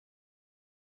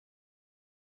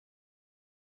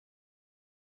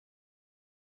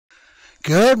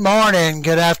Good morning,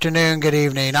 good afternoon, good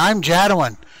evening. I'm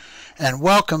Jadiwan, and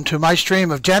welcome to my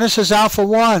stream of Genesis Alpha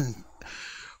 1.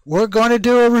 We're going to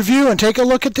do a review and take a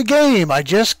look at the game. I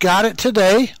just got it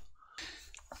today.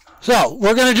 So,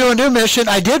 we're going to do a new mission.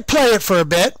 I did play it for a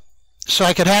bit, so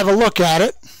I could have a look at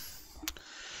it.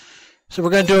 So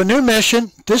we're going to do a new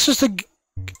mission.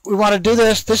 We want to do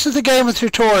this. This is the game with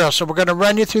tutorial, so we're going to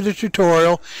run you through the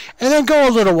tutorial and then go a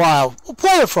little while. We'll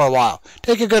play it for a while.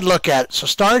 Take a good look at it. So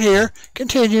start here,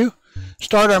 continue,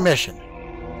 start our mission.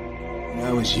 When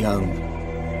I was young,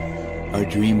 our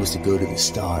dream was to go to the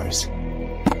stars.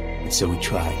 And so we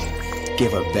tried,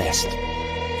 gave our best,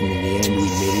 and in the end we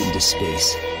made it into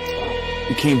space.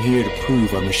 We came here to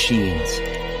prove our machines,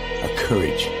 our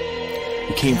courage.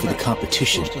 We came for the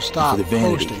competition, and for the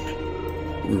vanity.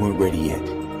 We weren't ready yet,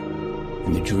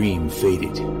 and the dream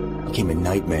faded, became a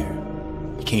nightmare,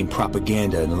 became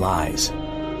propaganda and lies.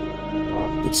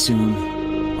 But soon,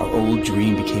 our old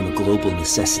dream became a global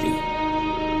necessity.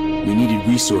 We needed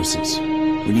resources,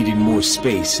 we needed more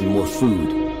space and more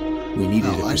food, we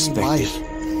needed a perspective.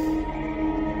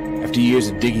 After years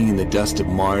of digging in the dust of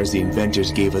Mars, the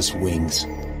inventors gave us wings,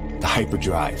 the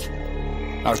hyperdrive.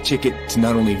 Our ticket to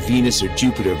not only Venus or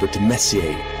Jupiter, but to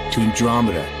Messier, to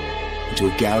Andromeda, into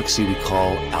a galaxy we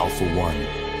call Alpha 1,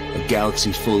 a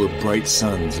galaxy full of bright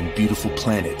suns and beautiful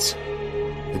planets,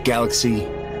 a galaxy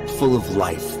full of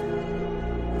life,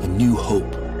 a new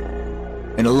hope.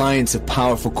 An alliance of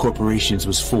powerful corporations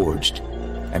was forged,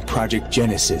 and Project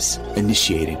Genesis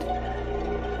initiated.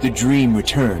 The dream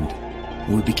returned,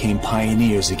 and we became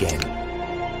pioneers again.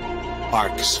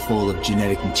 Arcs full of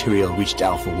genetic material reached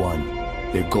Alpha 1.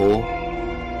 Their goal?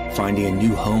 Finding a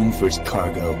new home for its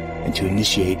cargo, and to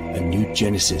initiate a new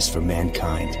Genesis for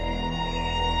mankind.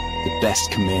 The best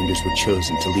commanders were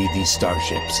chosen to lead these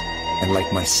starships, and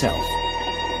like myself,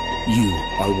 you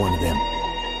are one of them.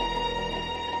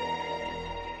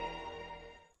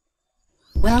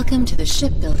 Welcome to the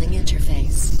shipbuilding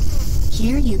interface.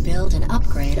 Here you build and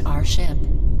upgrade our ship.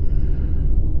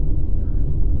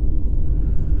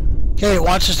 Okay, it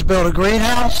wants us to build a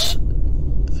greenhouse.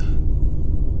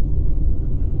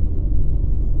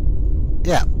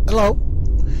 Yeah, hello.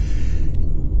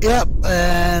 Yep,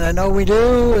 and I know we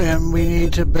do, and we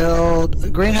need to build a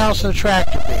greenhouse and a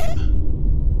tractor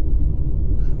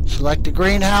beam. Select a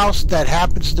greenhouse that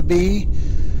happens to be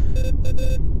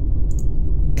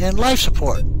in life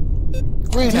support.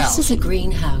 Greenhouse. This is a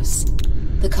greenhouse.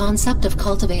 The concept of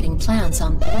cultivating plants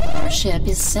on board our ship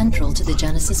is central to the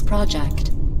Genesis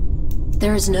project.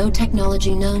 There is no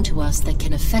technology known to us that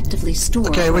can effectively store.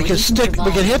 Okay, we can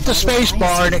hit the space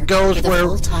bar and it goes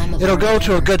where it'll go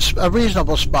to a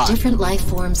reasonable spot. Different life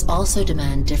forms also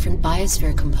demand different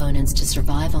biosphere components to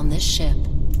survive on this ship.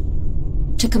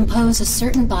 To compose a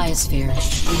certain biosphere,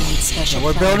 we need special So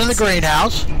we're building the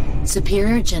greenhouse.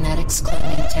 Superior genetics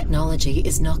cloning technology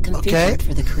is not configured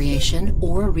for the creation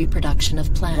or reproduction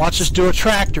of plants. Wants us to do a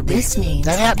tractor beam. This means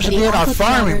that happens to be in our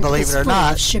farming, believe it or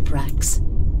not. Shipwrecks.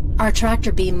 Our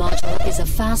tractor beam module is a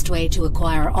fast way to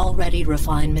acquire already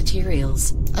refined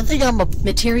materials. I think I want to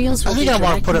put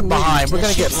it behind. We're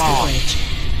going to get lost.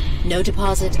 No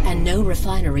deposit and no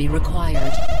refinery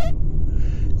required.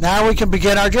 Now we can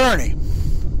begin our journey.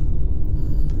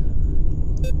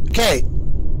 Okay,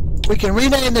 we can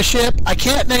rename the ship. I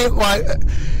can't name.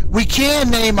 We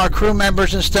can name our crew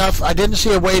members and stuff. I didn't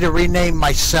see a way to rename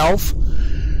myself,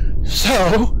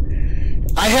 so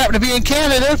I happen to be in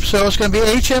Canada, so it's going to be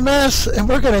HMS, and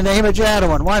we're going to name it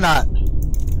Jadiwan. Why not?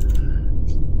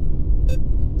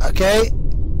 Okay.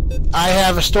 I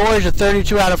have a storage of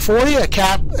 32 out of 40, a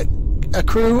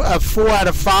crew of 4 out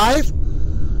of 5.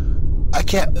 I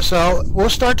can't, so we'll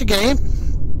start the game,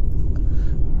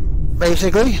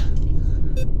 basically.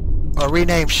 Or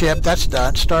rename ship, that's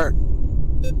done. Start.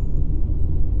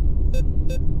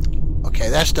 Okay,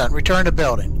 that's done. Return to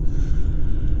building.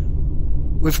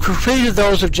 We've completed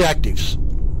those objectives.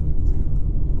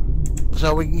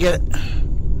 So we can get it.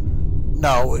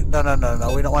 No, we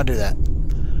don't want to do that.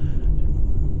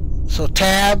 So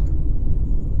tab.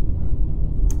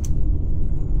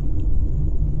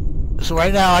 So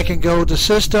right now I can go to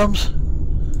systems.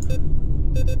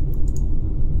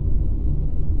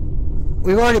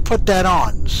 We've already put that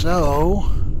on, so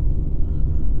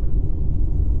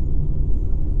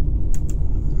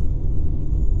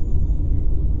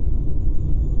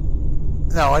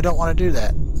no, I don't want to do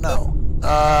that. No.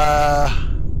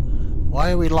 Why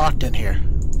are we locked in here?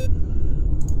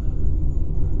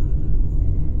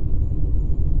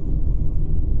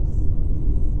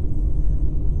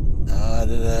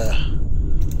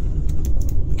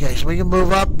 Okay, so we can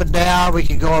move up and down. We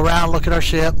can go around, look at our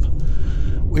ship.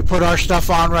 We put our stuff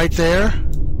on right there.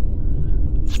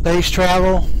 Space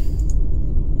travel.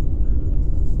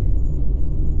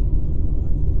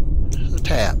 The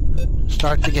tab.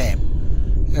 Start the game.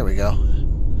 There we go.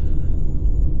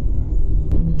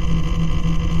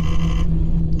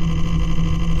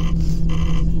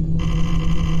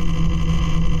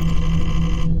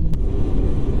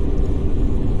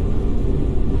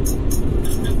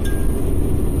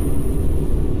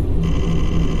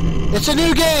 It's a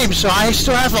new game, so I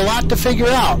still have a lot to figure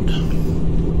out.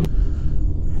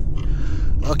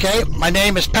 Okay, my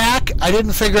name is Pack. I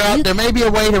didn't figure out, there may be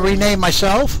a way to rename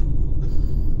myself.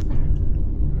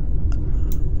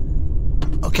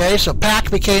 Okay, so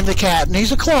Pack became the cat, and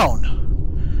he's a clone.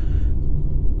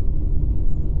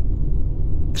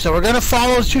 So we're going to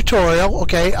follow the tutorial.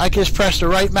 Okay, I can just press the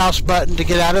right mouse button to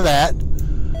get out of that.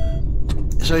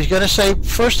 So he's going to say,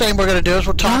 first thing we're going to do is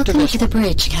we'll talk to this. Welcome to the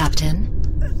bridge, Captain.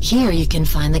 Here you can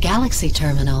find the Galaxy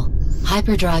Terminal,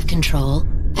 hyperdrive control,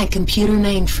 and computer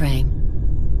mainframe.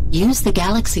 Use the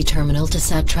Galaxy Terminal to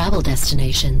set travel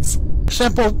destinations.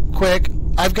 Simple, quick.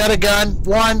 I've got a gun.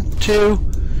 1, 2,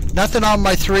 nothing on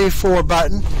my 3, 4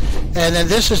 button. And then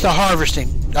this is the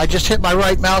harvesting. I just hit my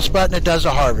right mouse button, it does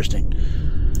the harvesting.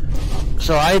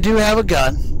 So I do have a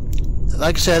gun.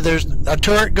 Like I said, there's a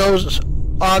turret goes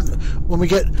on when we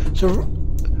get...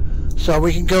 So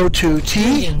we can go to T.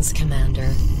 Greetings,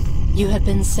 Commander. You have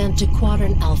been sent to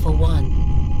Quadrant Alpha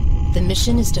 1. The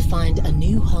mission is to find a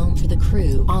new home for the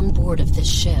crew on board of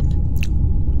this ship.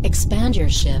 Expand your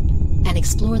ship and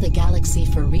explore the galaxy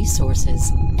for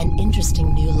resources and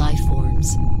interesting new life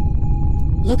forms.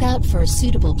 Look out for a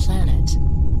suitable planet,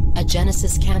 a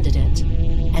Genesis candidate,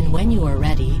 and when you are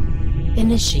ready,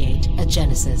 initiate a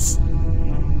Genesis.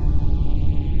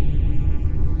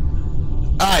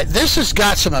 Alright, this has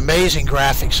got some amazing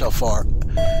graphics so far.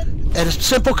 And it's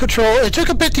simple control. It took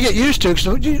a bit to get used to because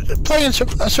we're playing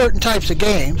certain types of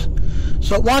games.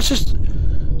 So it wants us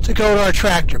to go to our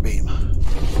tractor beam.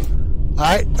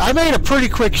 Alright, I made a pretty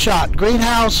quick shot.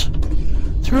 Greenhouse,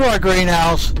 through our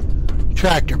greenhouse,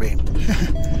 tractor beam.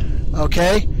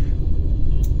 Okay.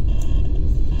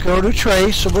 Go to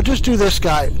trace. So we'll just do this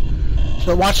guy.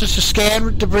 So it wants us to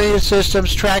scan debris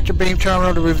systems, tractor beam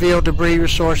terminal to reveal debris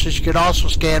resources. You can also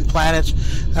scan planets.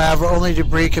 However, only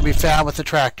debris can be found with the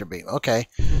tractor beam. Okay.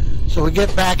 So we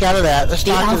get back out of that. Let's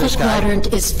talk to this guy. The Alpha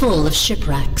Quadrant is full of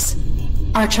shipwrecks.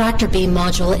 Our tractor beam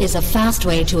module is a fast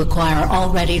way to acquire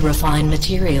already refined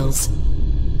materials.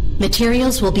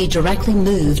 Materials will be directly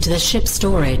moved to the ship's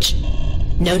storage.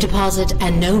 No deposit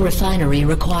and no refinery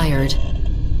required.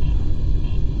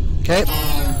 Okay.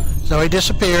 So he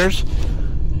disappears.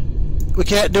 We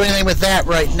can't do anything with that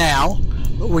right now,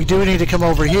 but we do need to come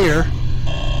over here,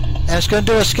 and it's going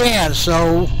to do a scan.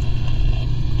 So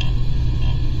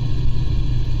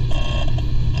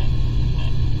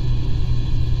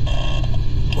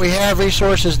we have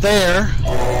resources there,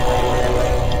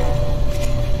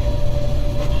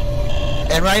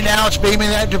 and right now it's beaming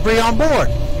that debris on board.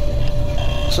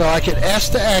 So I can S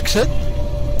to exit,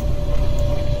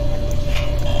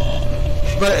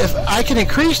 but if I can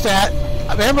increase that.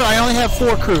 Remember, I only have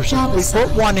 4 crews, so we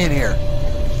put 1 in here.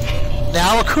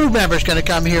 Now a crew member is going to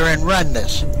come here and run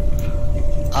this.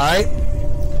 Alright?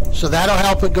 So that'll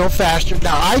help it go faster.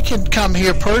 Now I can come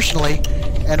here personally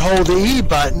and hold the E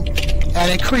button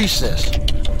and increase this.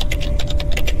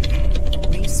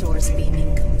 Resource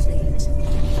beaming complete.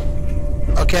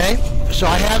 Okay? So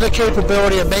I have the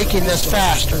capability of making this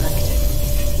faster.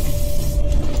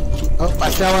 Oh,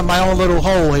 I fell in my own little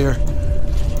hole here.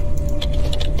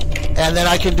 And then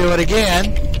I can do it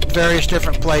again, various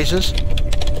different places.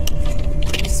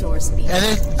 Resource beam.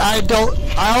 And then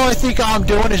I only think all I'm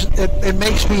doing is it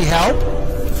makes me help.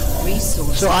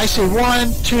 Resource. So I see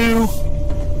 1, 2,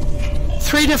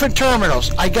 3 different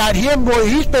terminals. I got him, boy,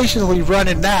 he's basically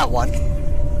running that one.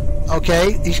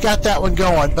 Okay, he's got that one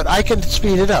going, but I can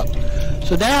speed it up.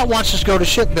 So now it wants us to go to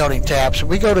shipbuilding tab. So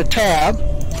we go to tab.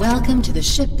 Welcome to the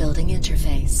shipbuilding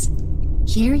interface.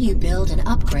 Here you build and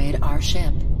upgrade our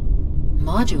ship.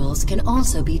 Modules can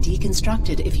also be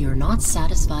deconstructed if you're not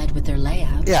satisfied with their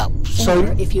layout. Yeah, so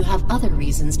or if you have other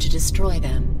reasons to destroy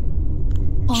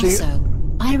them. Also,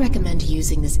 I recommend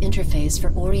using this interface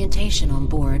for orientation on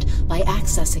board by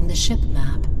accessing the ship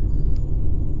map.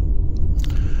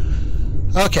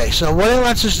 Okay, so what it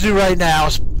wants us to do right now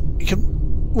is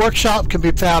workshop can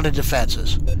be found in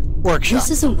defenses. Workshop.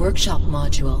 This is a workshop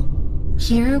module.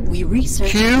 Here, we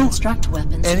research and construct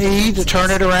weapons and E to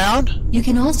turn it around. You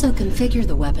can also configure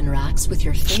the weapon racks with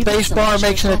your favorite Spacebar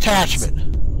makes an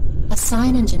attachment.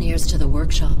 Assign engineers to the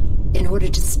workshop in order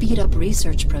to speed up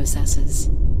research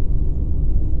processes.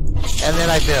 and then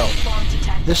I build.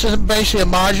 This is basically a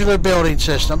modular building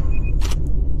system.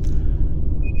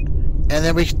 And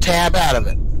then we tab out of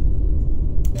it.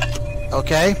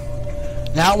 Okay?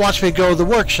 Now it wants me to go to the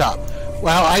workshop.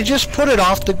 Well, I just put it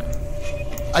off the...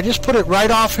 I just put it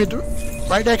right off,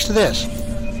 right next to this.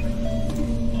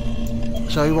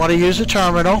 So you want to use the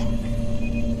terminal.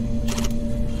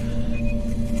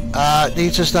 It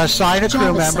needs us to assign a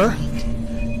crew member.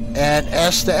 And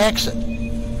S to exit.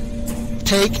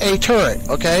 Take a turret,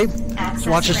 okay? So it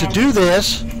wants us to do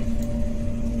this.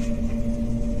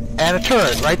 And a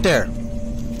turret right there.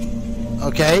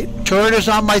 Okay, turret is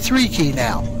on my 3 key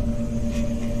now.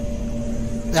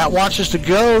 That wants us to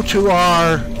go to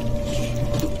our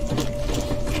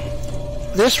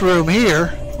this room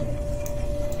here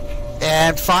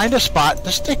and find a spot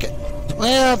to stick it.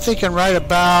 Well, I'm thinking right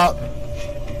about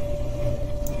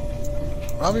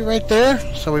probably right there.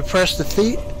 So we press the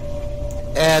feet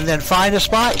and then find a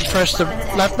spot and press the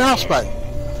left mouse button.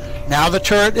 Now the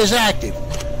turret is active.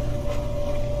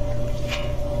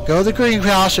 Go to the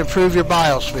greenhouse and improve your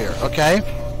biosphere, okay?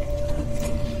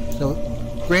 So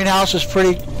greenhouse is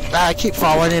pretty... I keep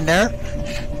falling in there.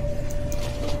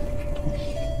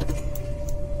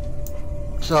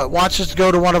 So it wants us to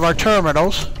go to one of our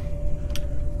terminals.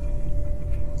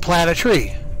 Plant a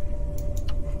tree.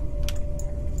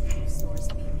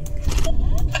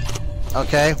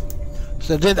 Okay.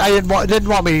 So I didn't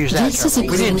want me to use that. This is a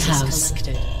greenhouse.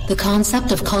 The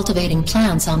concept of cultivating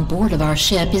plants on board of our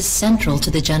ship is central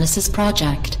to the Genesis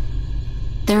project.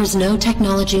 There is no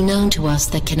technology known to us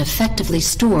that can effectively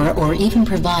store or even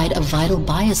provide a vital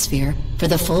biosphere for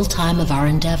the full time of our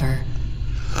endeavor.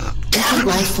 Different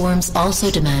life forms also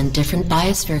demand different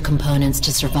biosphere components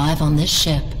to survive on this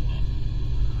ship.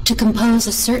 To compose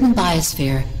a certain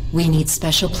biosphere, we need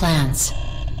special plants.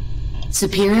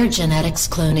 Superior genetics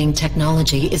cloning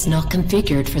technology is not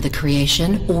configured for the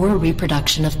creation or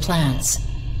reproduction of plants.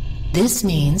 This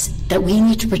means that we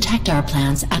need to protect our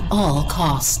plants at all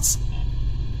costs.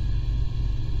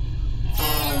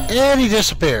 And he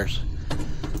disappears.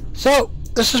 So,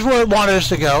 this is where it wanted us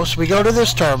to go. So we go to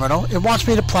this terminal. It wants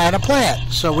me to plant a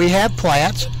plant. So we have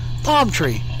plants. Palm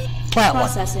tree. Plant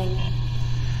Processing. one.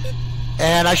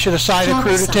 And I should assign a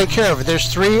crew to take care of it.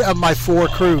 There's 3 of my 4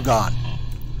 crew gone.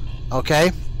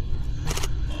 Okay?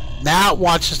 Now it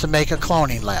wants us to make a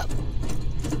cloning lab.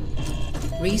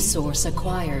 Resource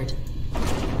acquired.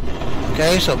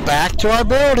 Okay, so back to our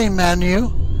building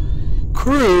menu.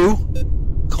 Crew.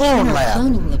 Clone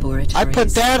lab. I put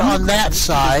that on that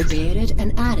side. Created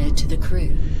and added to the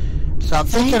crew. So I'm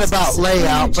thinking about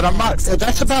layout, but I'm not.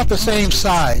 That's about the same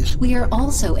size. We are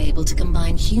also able to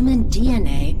combine human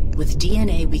DNA with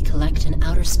DNA we collect in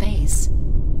outer space.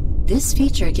 This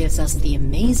feature gives us the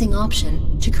amazing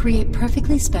option to create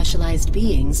perfectly specialized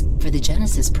beings for the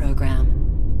Genesis program.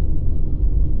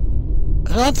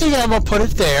 So I think I'm gonna put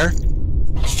it there.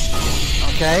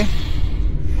 Okay.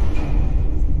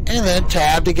 And then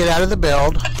tab to get out of the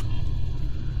build.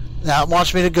 Now it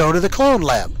wants me to go to the clone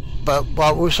lab. But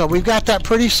so we've got that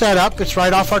pretty set up. It's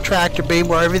right off our tractor beam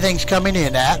where everything's coming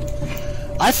in at.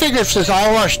 I figure since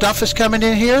all our stuff is coming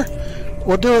in here,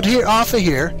 we'll do it here off of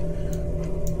here.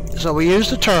 So we use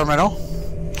the terminal.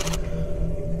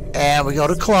 And we go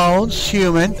to clones,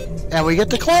 human, and we get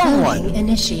the clone one.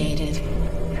 Initiated.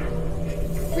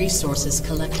 Resources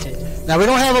collected. Now we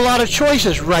don't have a lot of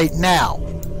choices right now.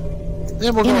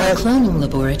 Then we'll go ahead. In our cloning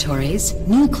laboratories,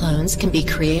 new clones can be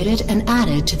created and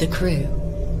added to the crew.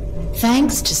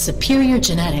 Thanks to superior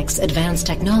genetics advanced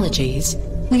technologies,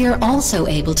 we are also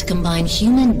able to combine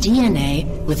human DNA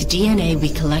with DNA we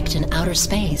collect in outer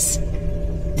space.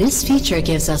 This feature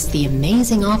gives us the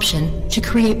amazing option to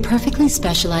create perfectly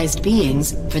specialized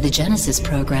beings for the Genesis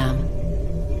program.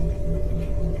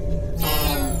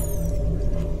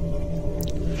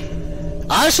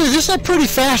 Honestly, this is a pretty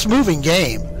fast-moving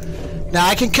game. Now,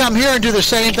 I can come here and do the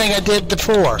same thing I did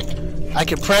before. I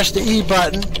can press the E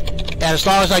button, and as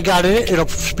long as I got it, it'll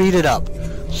speed it up.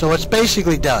 So it's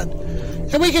basically done.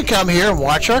 And we can come here and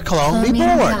watch our clone be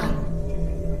born.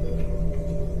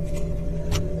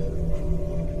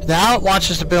 Now it wants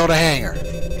us to build a hangar.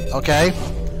 Okay?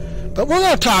 But we're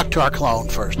going to talk to our clone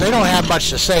first. They don't have much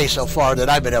to say so far that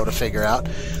I've been able to figure out.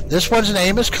 This one's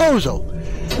name is Kozel.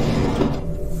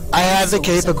 I have the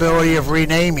capability of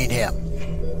renaming him.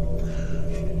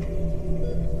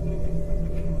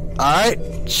 Alright,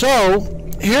 so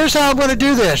here's how I'm going to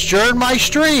do this during my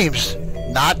streams.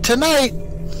 Not tonight.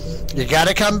 You got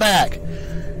to come back.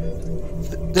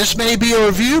 This may be a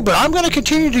review, but I'm going to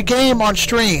continue to game on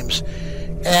streams.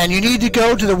 And you need to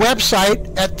go to the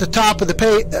website at the top of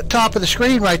the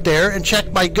screen right there and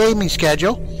check my gaming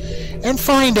schedule. and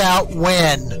find out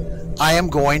when I am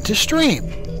going to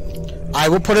stream. I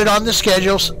will put it on the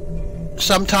schedule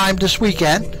sometime this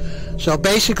weekend. So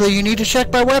basically you need to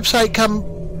check my website come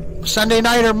Sunday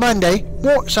night or Monday,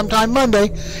 or sometime Monday,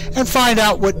 and find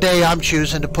out what day I'm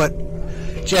choosing to put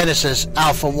Genesis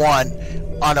Alpha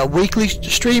 1 on a weekly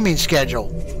streaming schedule.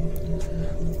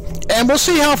 And we'll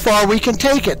see how far we can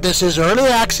take it. This is early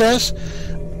access.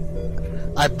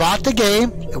 I bought the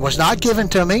game. It was not given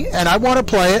to me, and I want to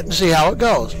play it and see how it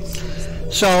goes.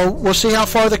 So we'll see how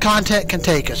far the content can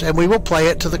take us, and we will play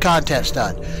it till the content's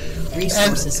done.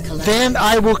 Resources And then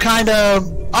I will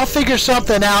I'll figure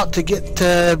something out to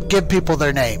give people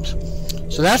their names.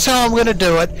 So that's how I'm going to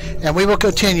do it, and we will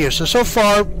continue. So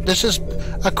far, this is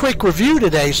a quick review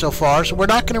today so far, so we're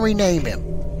not going to rename him.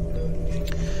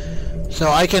 So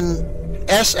I can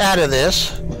S out of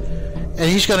this, and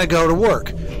he's going to go to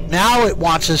work. Now it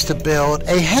wants us to build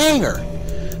a hangar.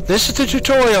 This is the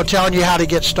tutorial telling you how to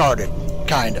get started,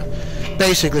 kind of.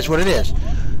 Basically, is what it is.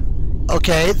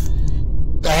 Okay,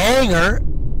 the hangar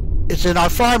is in our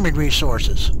farming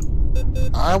resources.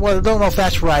 I don't know if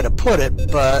that's right to put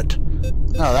it, but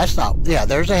no, that's not. Yeah,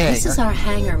 there's a hangar. This is our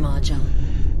hangar module.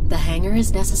 The hangar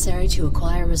is necessary to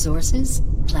acquire resources,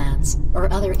 plants,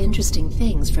 or other interesting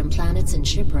things from planets and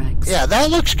shipwrecks. Yeah, that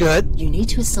looks good. You need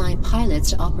to assign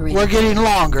pilots to operate. We're getting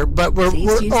longer, but we're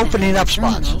opening up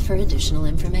spots. For additional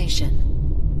information.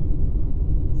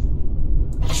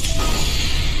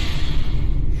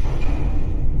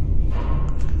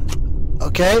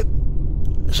 Okay,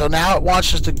 so now it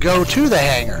wants us to go to the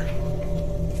hangar.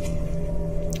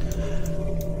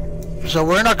 So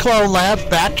we're in our clone lab,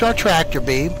 back to our tractor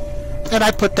beam, and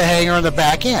I put the hangar on the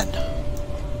back end.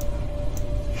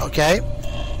 Okay.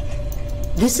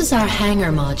 This is our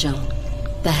hangar module.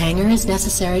 The hangar is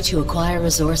necessary to acquire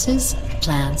resources,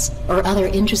 plants, or other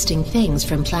interesting things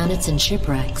from planets and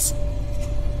shipwrecks.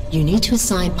 You need to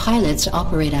assign pilots to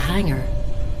operate a hangar.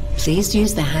 Please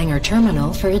use the hangar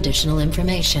terminal for additional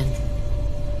information.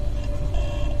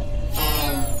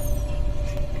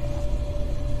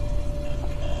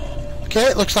 Okay,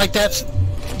 it looks like that's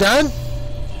done.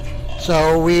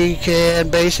 So we can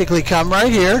basically come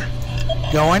right here,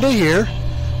 go into here.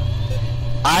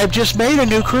 I've just made a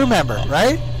new crew member,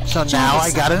 right? So now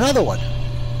I got another one.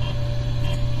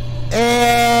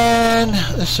 And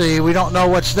let's see, we don't know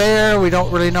what's there. We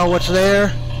don't really know what's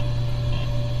there.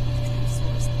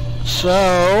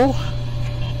 So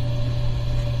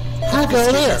we'll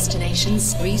go there.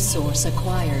 Destinations resource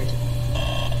acquired.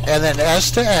 And then S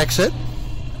to exit.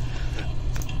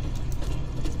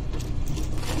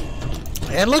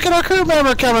 And look at our crew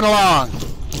member coming along.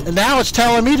 And now it's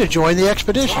telling me to join the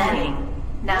expedition. Warning.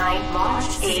 9, launch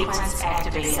sequence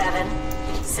activated.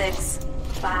 7, 6,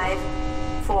 5,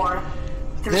 4,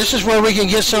 3. This is where we can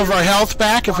get some of our health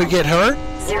back if we get hurt.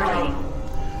 0.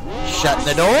 Shutting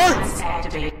the door.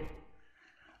 Activated.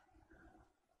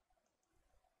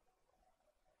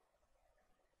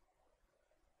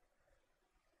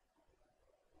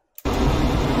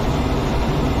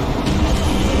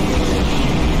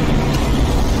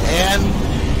 And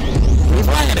we've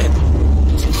landed.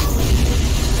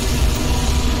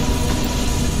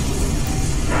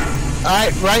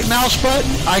 Alright, right mouse button,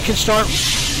 I can start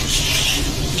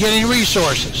getting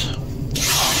resources.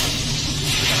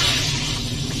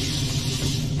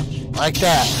 Like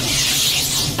that.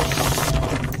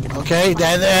 Okay,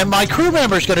 and my crew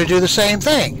member is going to do the same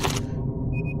thing.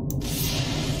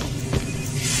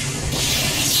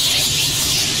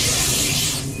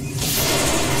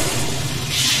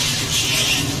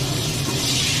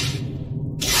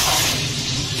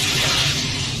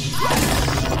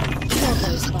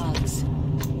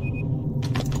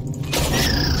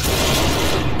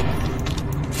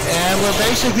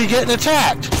 Basically getting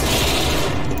attacked.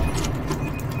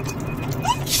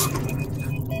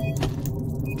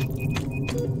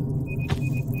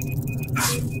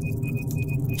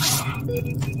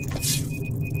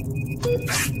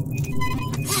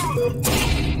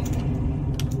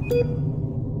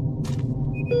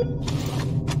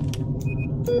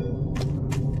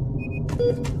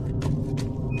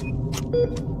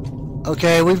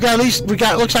 Okay, we've got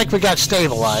looks like we got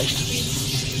stabilized.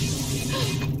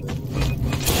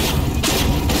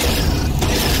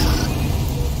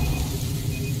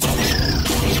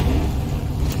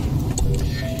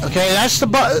 Okay,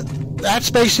 that's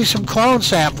basically some clone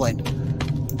sampling.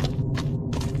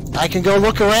 I can go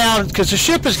look around because the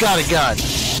ship has got a gun,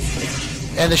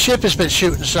 and the ship has been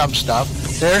shooting some stuff.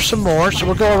 There's some more, so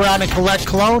we'll go around and collect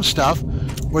clone stuff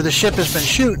where the ship has been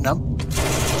shooting them.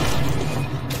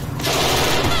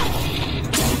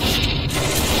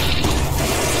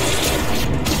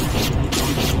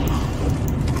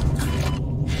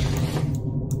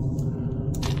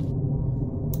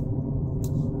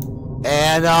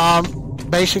 And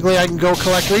basically I can go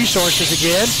collect resources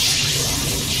again.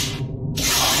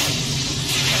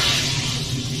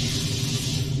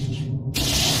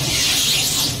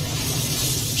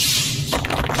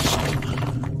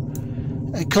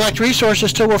 And collect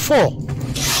resources till we're full.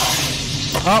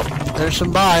 Oh, there's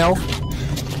some bile.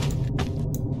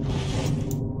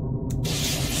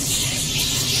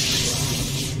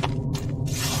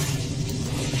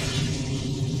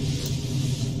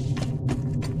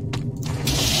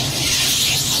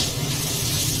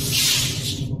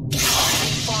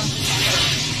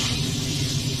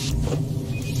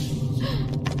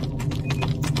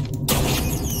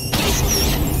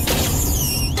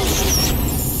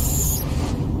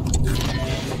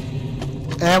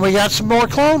 And we got some more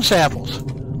clone samples.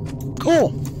 Cool.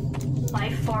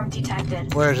 Life form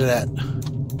detected. Where is it at?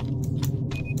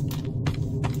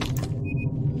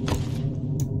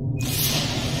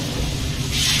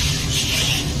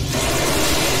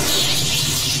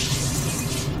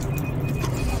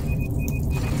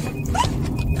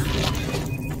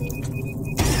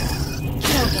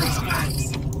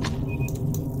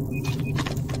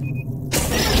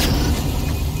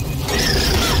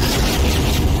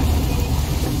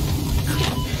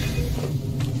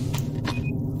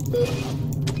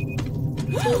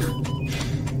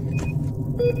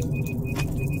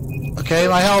 Okay,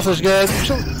 my health is good.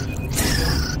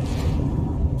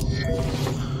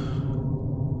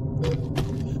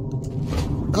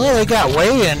 Oh, they got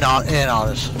way in on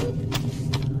us.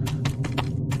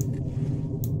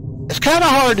 It's kind of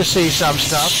hard to see some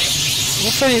stuff.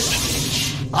 We'll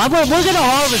finish. We're going to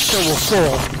harvest till we're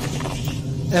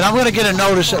full. And I'm going to get a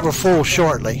notice that we're full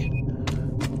shortly.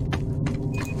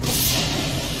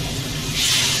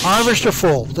 Harvest or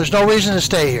full. There's no reason to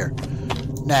stay here.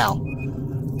 Now.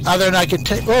 Other than I can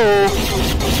take... Oh!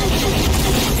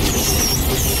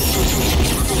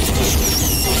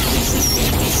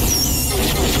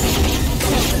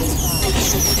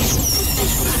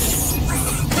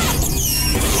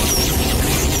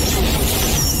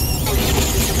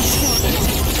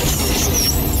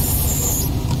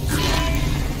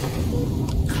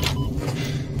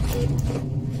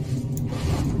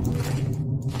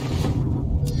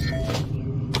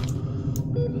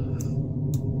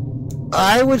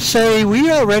 I would say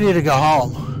we are ready to go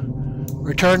home.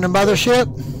 Return to mothership.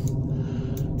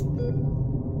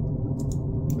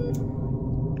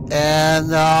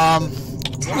 And,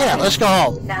 yeah, let's go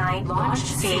home. 9, launch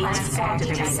sequence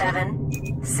activated.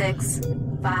 7, 6,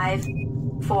 5,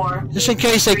 4. Just in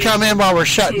case they come in while we're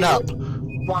shutting 2, up.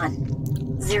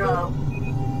 1, 0.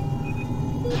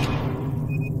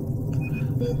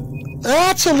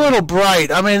 That's a little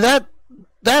bright. I mean, that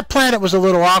planet was a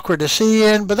little awkward to see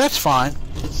in, but that's fine.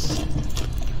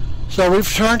 So we've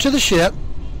returned to the ship,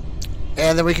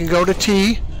 and then we can go to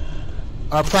T,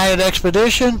 our planet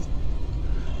expedition.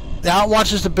 Now it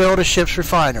wants us to build a ship's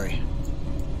refinery.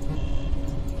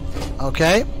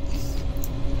 Okay.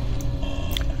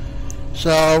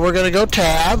 So we're going to go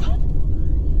tab.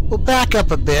 We'll back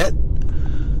up a bit.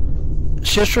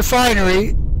 Ship's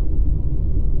refinery.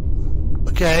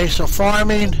 Okay, so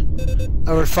farming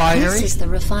a refinery. This is the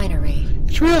refinery.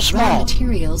 It's real Raw small.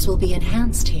 materials will be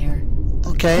enhanced here.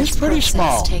 Okay, it's pretty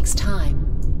small. This process takes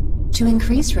time. To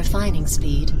increase refining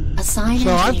speed, assign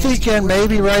So I'm engineers to thinking work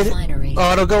maybe in the right... refinery.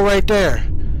 Oh, it'll go right there.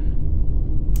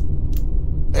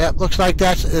 Yep, looks like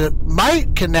that's... It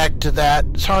might connect to that.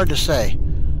 It's hard to say.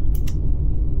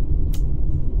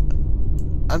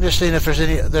 I'm just seeing if there's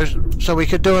any... So we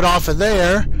could do it off of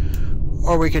there,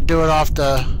 or we could do it off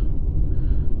the...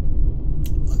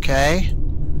 Okay.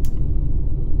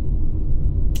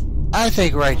 I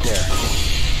think right there.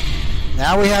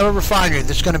 Now we have a refinery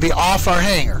that's going to be off our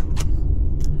hangar.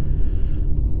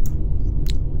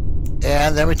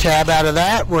 And then we tab out of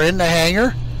that. We're in the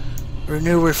hangar.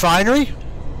 Renew refinery.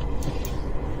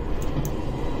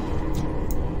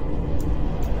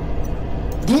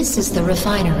 This is the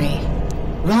refinery.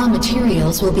 Raw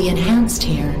materials will be enhanced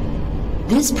here.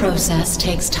 This process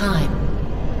takes time.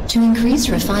 To increase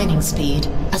refining speed,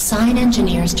 assign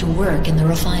engineers to work in the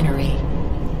refinery.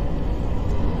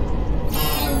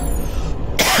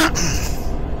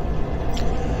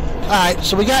 Alright,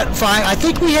 so we got fine. I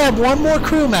think we have one more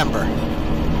crew member.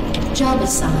 Job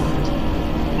assigned.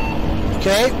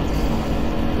 Okay.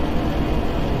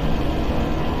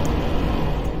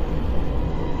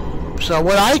 So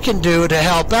what I can do to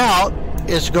help out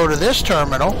is go to this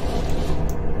terminal.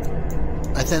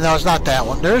 I think that was not that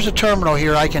one. There's a terminal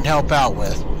here I can help out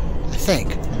with. I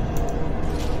think.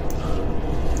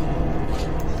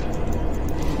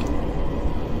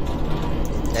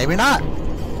 Maybe not.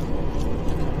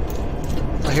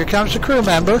 Well, here comes the crew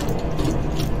member.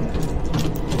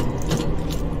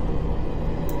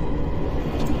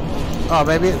 Oh,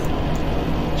 maybe.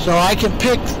 So I can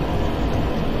pick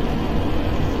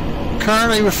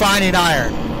currently refining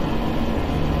iron.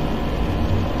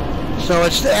 So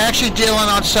it's actually dealing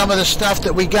on some of the stuff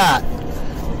that we got,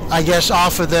 I guess,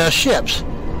 off of the ships.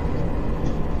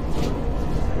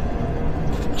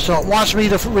 So it wants me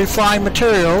to refine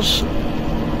materials. So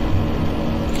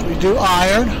we do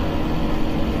iron.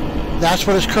 That's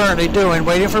what it's currently doing,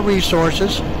 waiting for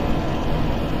resources.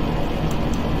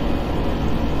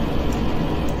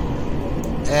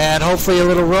 And hopefully a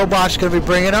little robot's going to be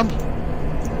bringing them.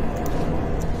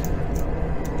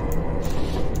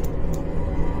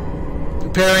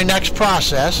 Preparing next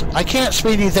process. I can't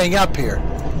speed anything up here,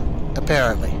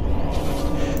 apparently.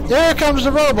 There comes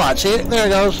the robot. See it? There it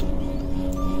goes.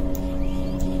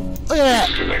 Look at that.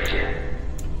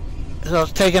 So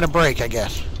it's taking a break, I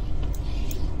guess.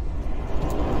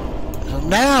 So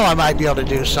now I might be able to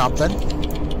do something.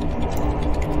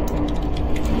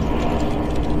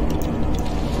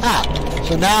 Ah,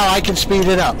 so now I can speed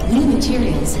it up. New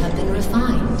materials have been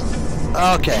refined.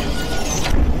 Okay.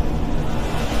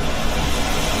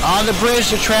 On the bridge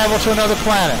to travel to another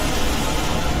planet.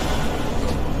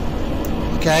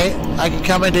 Okay, I can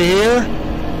come into here.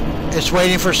 It's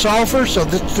waiting for sulfur, so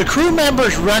the crew member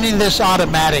is running this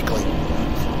automatically.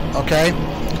 Okay.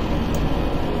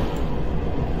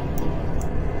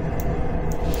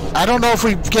 I don't know if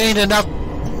we've gained enough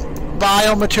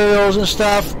biomaterials and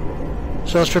stuff.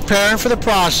 So it's preparing for the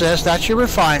process. That's your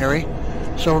refinery.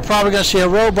 So we're probably going to see a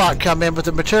robot come in with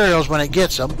the materials when it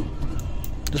gets them.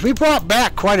 Because we brought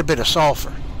back quite a bit of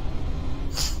sulfur.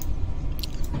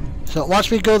 So it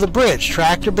wants me to go to the bridge.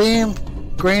 Tractor beam,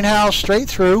 greenhouse, straight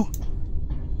through.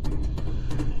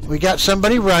 We got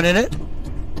somebody running it.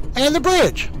 And the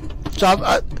bridge.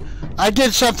 So I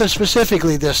did something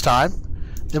specifically this time.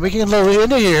 Then we can load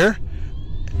into here.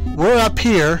 We're up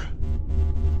here.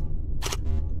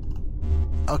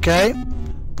 Okay.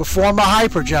 Perform a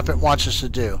hyper jump it wants us to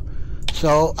do.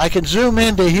 So I can zoom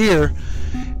into here.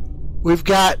 We've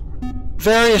got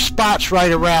various spots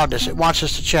right around us it wants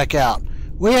us to check out.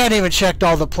 We haven't even checked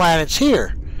all the planets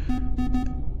here.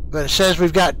 But it says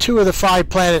we've got 2 of the 5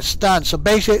 planets done. So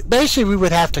basically we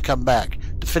would have to come back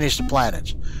to finish the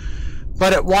planets.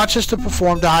 But it wants us to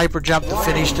perform the hyper jump to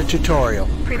finish the tutorial.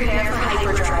 Prepare for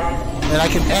hyperdrive. And I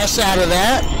can S out of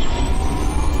that.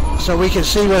 So we can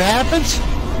see what happens.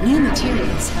 New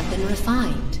materials have been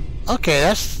refined. Okay,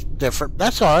 that's different.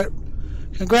 That's alright.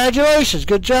 Congratulations,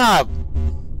 good job.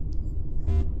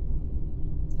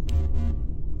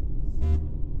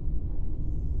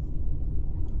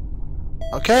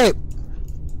 Okay.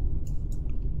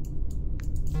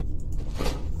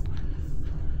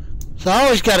 So I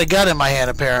always got a gun in my hand,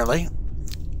 apparently.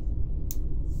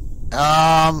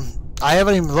 I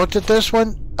haven't even looked at this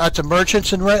one. That's a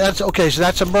merchants and that's okay. So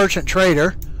that's a merchant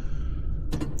trader.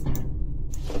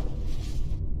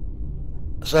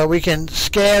 So we can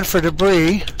scan for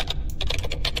debris.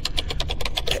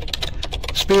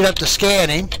 Speed up the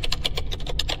scanning.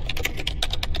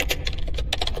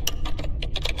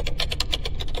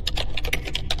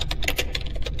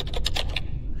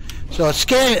 So it's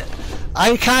scanning.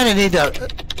 I kind of need to.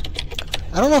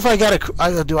 I don't know if I got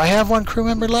a. Do I have one crew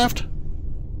member left?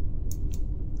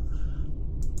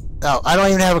 No, I don't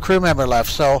even have a crew member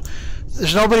left. So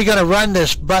there's nobody going to run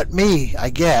this but me, I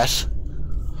guess,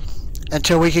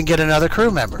 until we can get another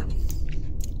crew member.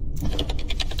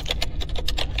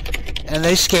 And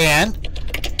they scan.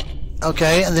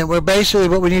 Okay, and then we're basically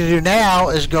what we need to do now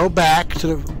is go back to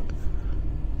the.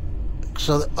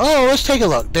 So, oh, let's take a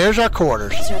look. There's our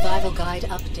quarters. Survival guide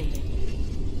updated.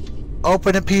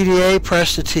 Open a PDA,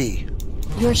 press the T.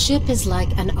 Your ship is like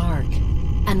an ark,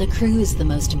 and the crew is the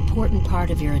most important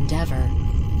part of your endeavor.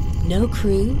 No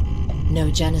crew, no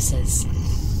Genesis.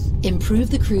 Improve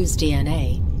the crew's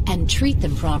DNA and treat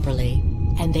them properly,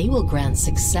 and they will grant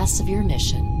success of your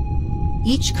mission.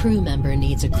 Each crew member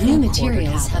needs a crew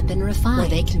materials have been refined where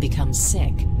they can become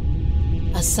sick.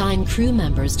 Assign crew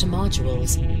members to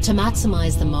modules to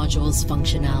maximize the module's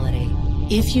functionality.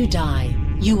 If you die,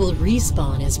 you will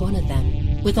respawn as one of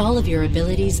them, with all of your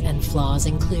abilities and flaws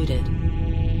included.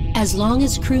 As long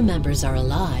as crew members are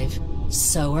alive,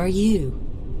 so are you.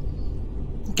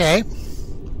 Okay.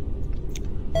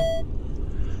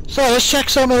 So let's check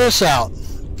some of this out.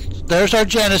 There's our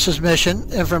Genesis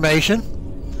mission information.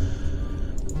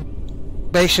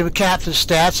 Basic captain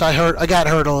stats. I got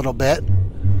hurt a little bit.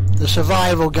 The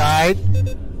survival guide.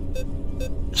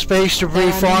 Space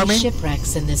debris farming. There are many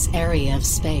shipwrecks in this area of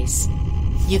space.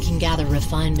 You can gather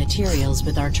refined materials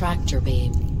with our tractor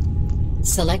beam.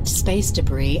 Select space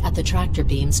debris at the tractor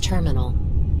beam's terminal.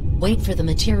 Wait for the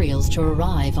materials to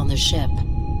arrive on the ship.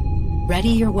 Ready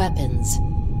your weapons.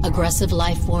 Aggressive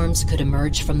life forms could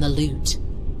emerge from the loot.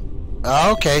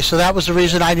 Okay, so that was the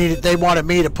reason they wanted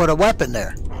me to put a weapon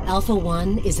there. Alpha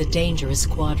 1 is a dangerous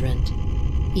quadrant.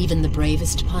 Even the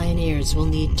bravest pioneers will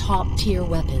need top-tier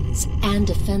weapons and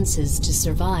defenses to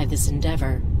survive this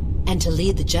endeavor, and to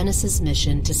lead the Genesis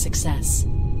mission to success.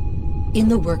 In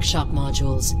the workshop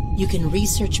modules, you can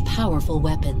research powerful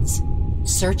weapons,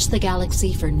 search the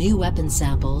galaxy for new weapon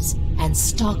samples, and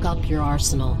stock up your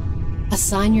arsenal.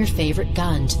 Assign your favorite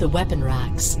gun to the weapon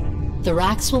racks. The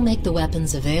racks will make the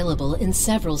weapons available in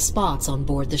several spots on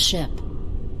board the ship.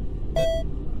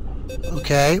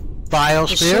 Okay, biosphere.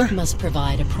 The ship must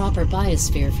provide a proper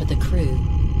biosphere for the crew.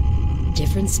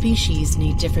 Different species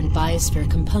need different biosphere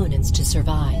components to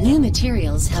survive. New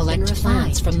materials have been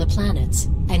refined from the planets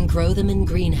and grow them in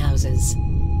greenhouses.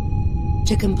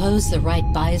 To compose the right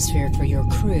biosphere for your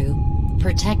crew,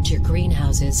 protect your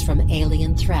greenhouses from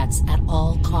alien threats at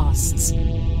all costs.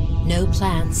 No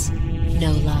plants,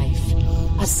 no life.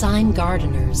 Assign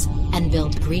gardeners and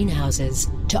build greenhouses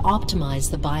to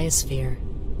optimize the biosphere.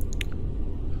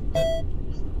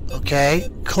 Okay,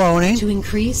 cloning. To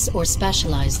increase or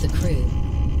specialize the crew,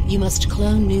 you must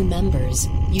clone new members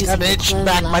using the clone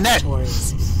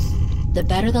laboratories. The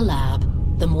better the lab,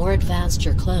 the more advanced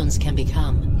your clones can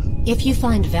become. If you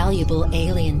find valuable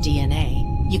alien DNA,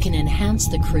 you can enhance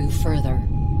the crew further.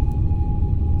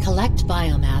 Collect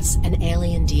biomass and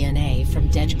alien DNA from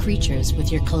dead creatures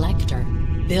with your collector.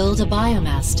 Build a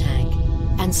biomass tank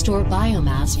and store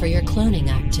biomass for your cloning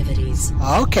activities.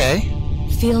 Okay.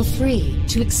 Feel free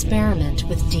to experiment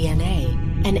with DNA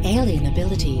and alien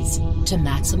abilities to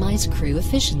maximize crew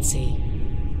efficiency.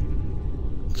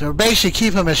 So basically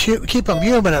keep them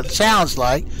human, it sounds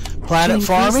like. Planet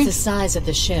farming? To increase the size of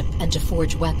the ship and to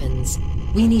forge weapons,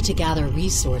 we need to gather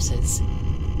resources.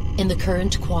 In the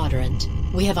current quadrant,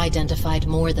 we have identified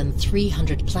more than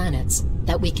 300 planets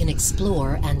that we can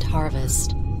explore and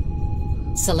harvest.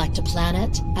 Select a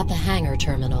planet at the hangar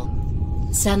terminal.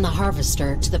 Send the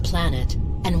harvester to the planet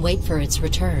and wait for its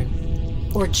return,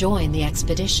 or join the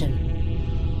expedition.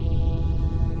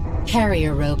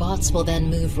 Carrier robots will then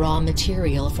move raw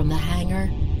material from the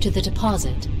hangar to the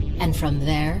deposit, and from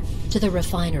there to the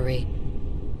refinery.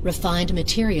 Refined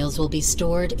materials will be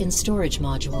stored in storage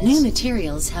modules. New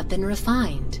materials have been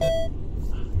refined.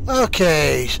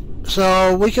 Okay,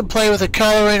 so we can play with the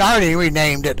coloring. I already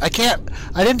renamed it. I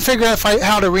didn't figure out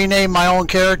how to rename my own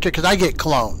character because I get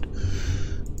cloned.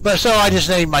 But so I just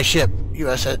named my ship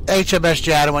HMS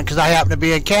Jadiwan because I happen to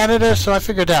be in Canada, so I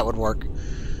figured that would work.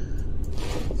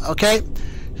 Okay,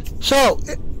 so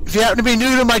if you happen to be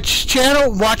new to my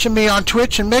channel, watching me on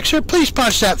Twitch and Mixer, please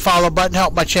punch that follow button,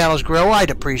 help my channels grow. I'd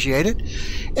appreciate it.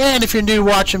 And if you're new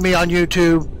watching me on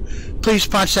YouTube, please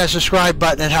punch that subscribe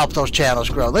button and help those channels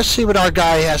grow. Let's see what our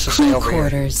guy has to say over here. Crew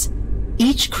quarters.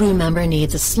 Each crew member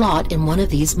needs a slot in one of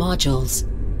these modules.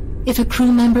 If a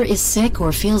crew member is sick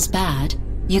or feels bad,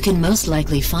 you can most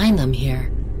likely find them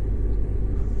here.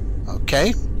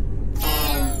 Okay.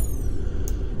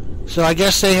 So I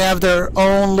guess they have their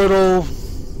own little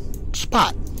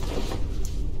spot.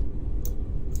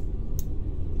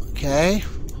 Okay.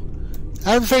 I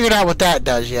haven't figured out what that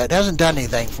does yet. It hasn't done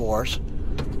anything for us.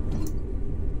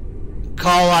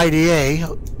 Call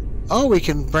IDA. Oh, we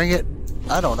can bring it.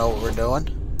 I don't know what we're doing.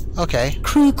 Okay.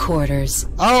 Crew quarters.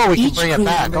 Oh, we can bring it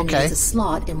back. Each crew member Okay. needs a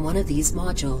slot in one of these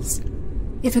modules.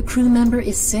 If a crew member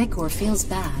is sick or feels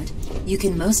bad, you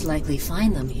can most likely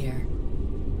find them here.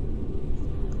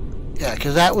 Yeah,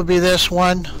 because that would be this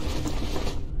one.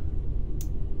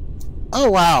 Oh,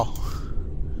 wow.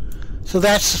 So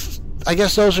that's, I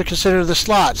guess those are considered the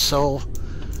slots. So,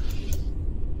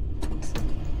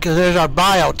 because there's our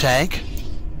bio tank.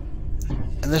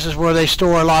 And this is where they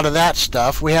store a lot of that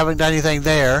stuff. We haven't done anything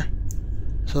there.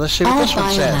 So let's see what this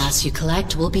one says. All biomass you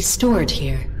collect will be stored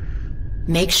here.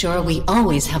 Make sure we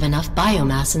always have enough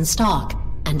biomass in stock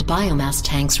and biomass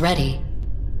tanks ready.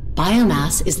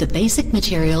 Biomass is the basic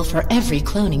material for every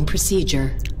cloning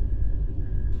procedure.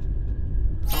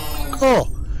 Cool.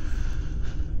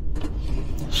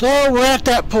 So we're at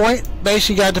that point.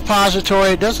 Basically got a depository.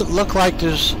 It doesn't look like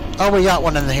there's... Oh, we got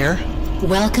one in here.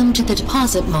 Welcome to the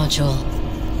deposit module.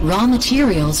 Raw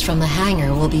materials from the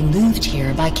hangar will be moved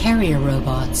here by carrier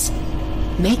robots.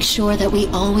 Make sure that we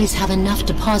always have enough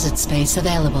deposit space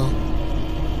available.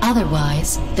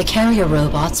 Otherwise, the carrier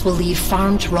robots will leave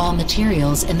farmed raw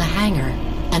materials in the hangar,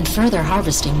 and further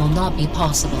harvesting will not be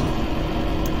possible.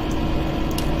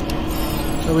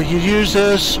 So we can use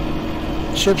this.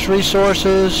 Ship's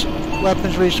resources,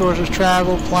 weapons resources,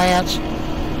 travel, plants.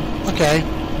 Okay.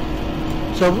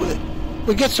 So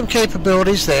we get some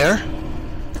capabilities there.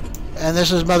 And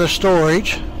this is mother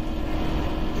storage.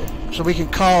 So we can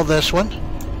call this one.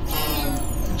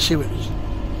 Let's see what.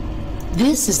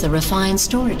 This is the refined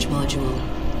storage module.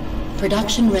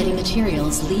 Production-ready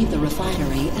materials leave the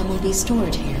refinery and will be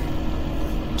stored here.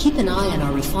 Keep an eye on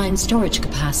our refined storage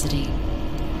capacity.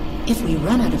 If we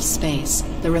run out of space,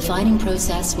 the refining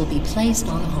process will be placed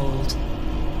on hold.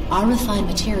 Our refined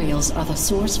materials are the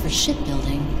source for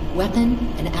shipbuilding, weapon,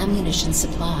 and ammunition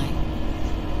supply.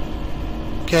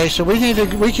 Okay, so we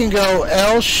can go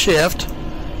L shift,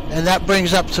 and that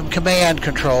brings up some command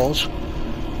controls,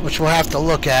 which we'll have to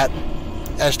look at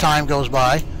as time goes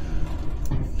by.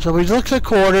 So we look at the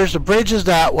quarters, the bridge is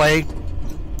that way,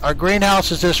 our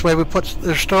greenhouse is this way, we put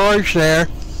the storage there,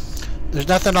 there's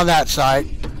nothing on that side.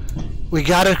 We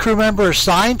got a crew member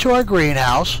assigned to our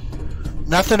greenhouse,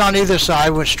 nothing on either side,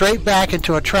 went straight back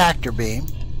into a tractor beam.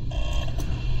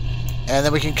 And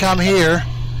then we can come here,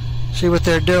 see what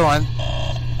they're doing.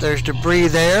 There's debris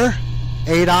there,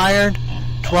 8 iron,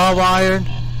 12 iron,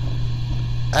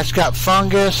 that's got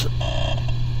fungus.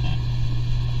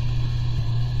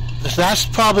 That's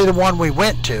probably the one we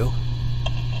went to,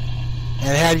 and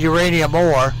it had uranium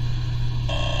ore.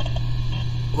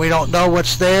 We don't know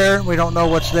what's there, we don't know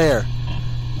what's there.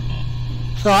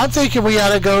 So I'm thinking we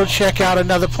ought to go check out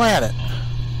another planet.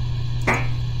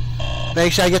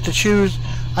 Basically I get to choose,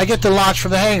 I get to launch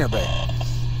from the hangar bay.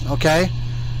 Okay?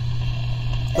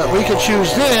 But we could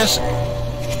choose this,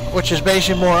 which is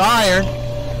basically more iron,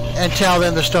 and tell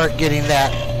them to start getting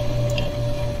that.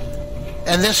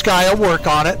 And this guy will work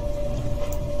on it.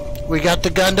 We got the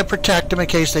gun to protect them in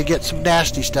case they get some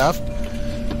nasty stuff.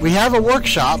 We have a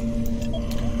workshop,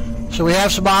 so we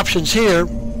have some options here.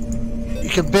 You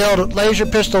can build a laser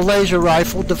pistol, laser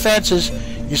rifle, defenses.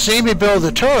 You see me build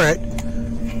the turret.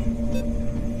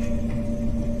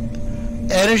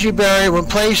 Energy barrier, when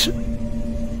placed,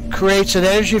 creates an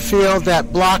energy field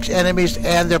that blocks enemies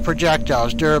and their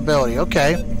projectiles. Durability,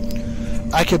 okay.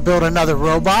 I could build another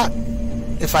robot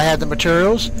if I had the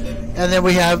materials. And then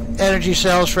we have energy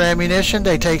cells for ammunition.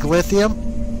 They take lithium.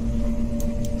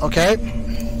 Okay.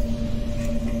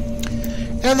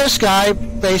 And this guy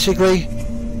basically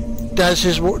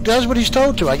does what he's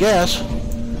told to, I guess.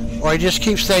 Or he just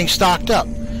keeps things stocked up.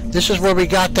 This is where we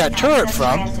got that turret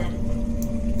from.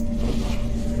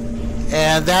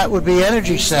 And that would be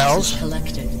energy cells.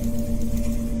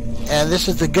 And this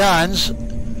is the guns.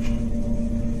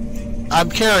 I'm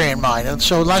carrying mine, and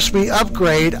so unless we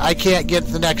upgrade, I can't get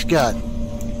the next gun.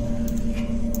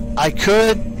 I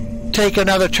could take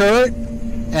another turret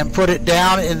and put it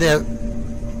down in the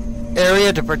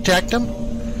area to protect them.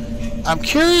 I'm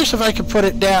curious if I could put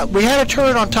it down. We had a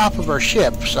turret on top of our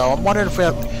ship, so I'm wondering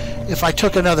if I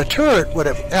took another turret, would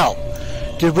it help?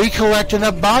 Did we collect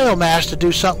enough biomass to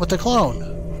do something with the clone?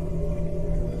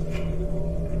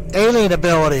 Alien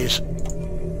abilities.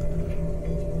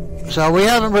 So we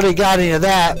haven't really got any of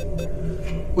that.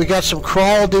 We got some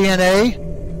crawl DNA,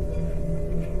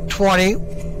 20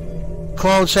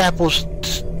 clone samples.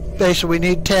 Basically, we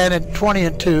need 10 and 20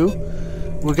 and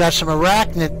 2. We got some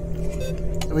arachnid.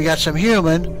 We got some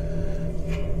human.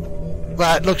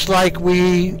 But it looks like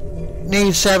we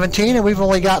need 17, and we've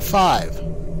only got 5.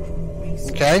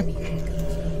 Okay.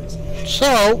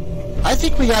 So I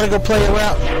think we got to go play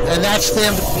around, and that's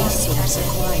them.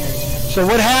 So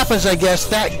what happens, I guess,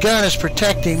 that gun is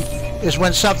protecting is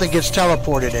when something gets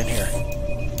teleported in here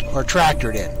or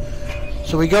tractored in.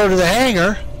 So we go to the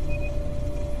hangar.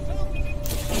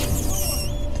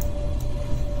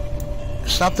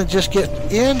 Something just get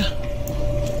in.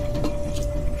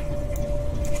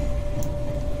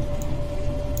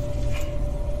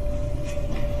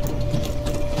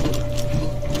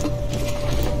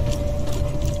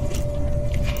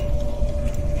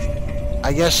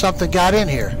 I guess something got in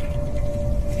here.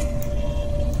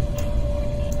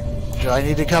 Do I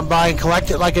need to come by and collect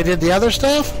it like I did the other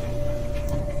stuff?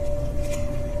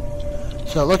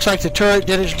 So it looks like the turret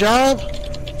did its job.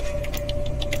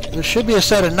 There should be a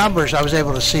set of numbers I was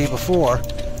able to see before.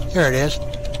 Here it is.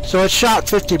 So it shot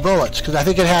 50 bullets because I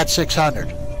think it had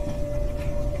 600.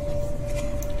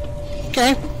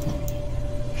 Okay.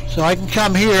 So I can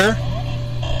come here.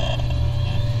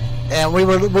 And we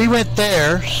went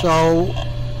there, so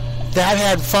that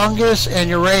had fungus and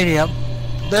uranium.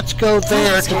 Let's go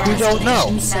there because we don't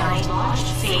know.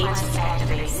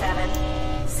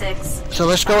 So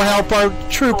let's go help our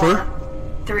trooper.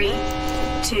 3,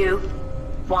 2,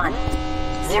 1,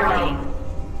 0.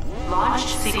 Launch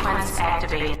sequence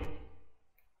activated.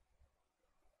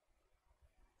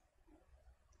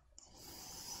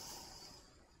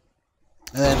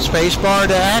 And then spacebar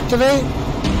to activate.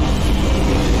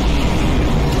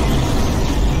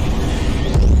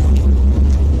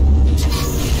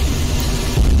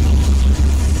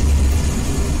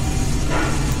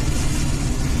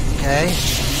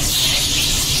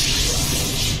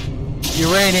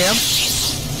 find him.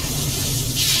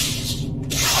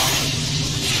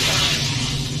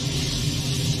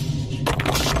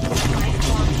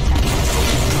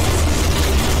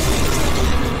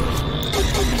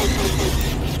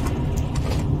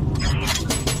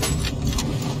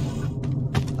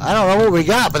 I don't know what we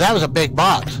got, but that was a big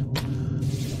box,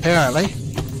 apparently.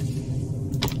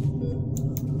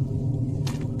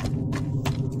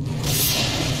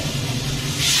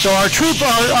 So our troop,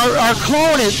 our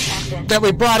clone that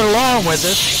we brought along with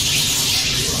us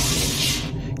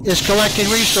is collecting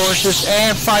resources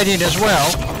and fighting as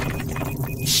well.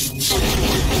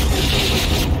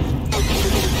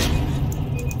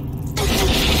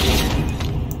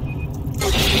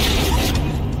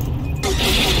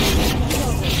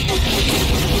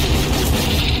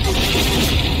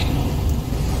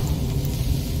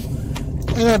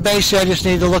 And then basically I just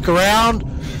need to look around,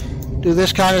 do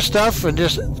this kind of stuff, and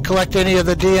just collect any of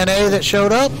the DNA that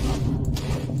showed up.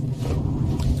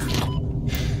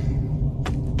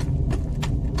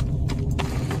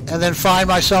 And then find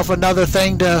myself another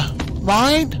thing to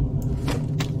mine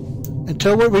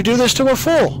until we do this till we're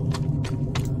full.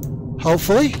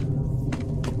 Hopefully.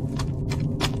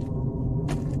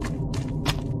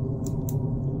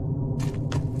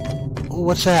 Oh,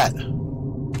 what's that?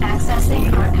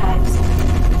 Accessing archives.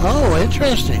 Oh,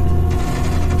 interesting.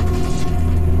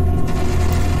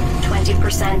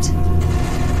 20%.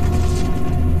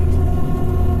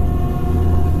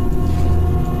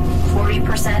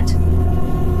 40%.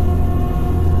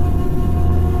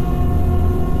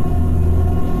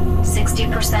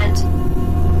 60%.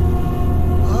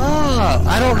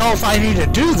 I don't know if I need to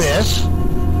do this.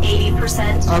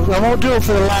 80%. I won't do it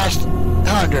for the last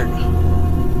 100.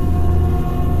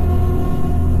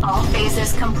 All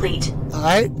phases complete.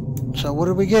 Alright, so what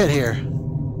did we get here?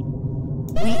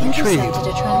 We intercepted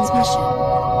a transmission.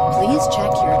 Please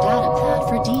check your data pad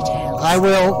for details. I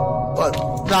will, but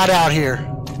not out here.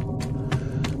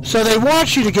 So they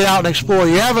want you to get out and explore.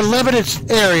 You have a limited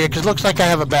area because it looks like I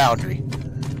have a boundary.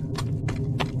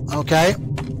 Okay?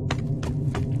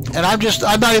 And I'm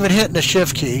not even hitting the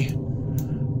shift key.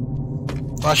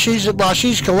 While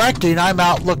she's collecting, I'm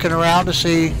out looking around to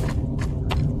see.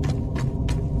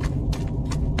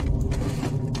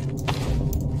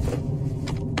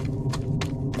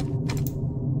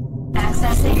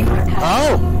 Accessing archives.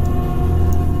 Oh!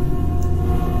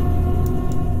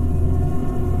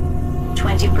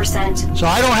 20%. So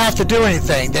I don't have to do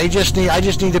anything. I just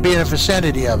need to be in the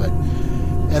vicinity of it.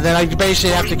 And then I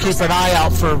basically have to keep an eye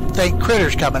out for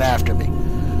critters coming after me.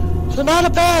 So not a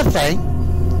bad thing.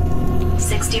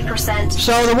 60%.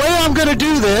 So the way I'm going to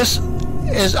do this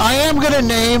is I am going to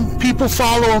name people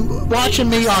watching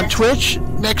me on Twitch,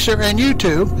 Mixer, and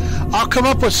YouTube. I'll come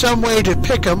up with some way to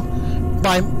pick them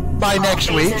by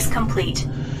next week. Complete.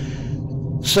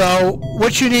 So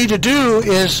what you need to do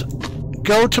is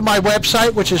go to my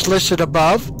website, which is listed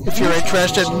above, if you're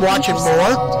interested in watching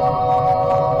more.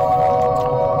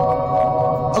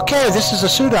 Okay, this is a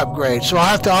suit upgrade, so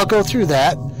I'll go through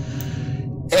that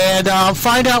and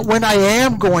find out when I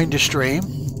am going to stream.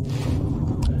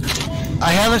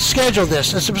 I haven't scheduled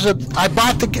this. I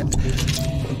bought the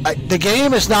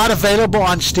game is not available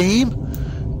on Steam.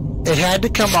 It had to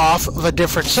come off of a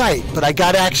different site, but I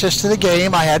got access to the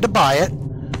game. I had to buy it,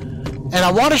 and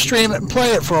I want to stream it and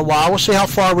play it for a while. We'll see how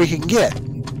far we can get.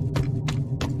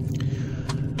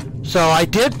 So I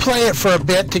did play it for a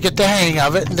bit to get the hang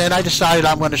of it, and then I decided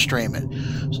I'm going to stream it.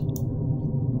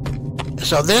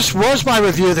 So this was my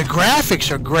review. The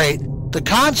graphics are great. The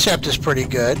concept is pretty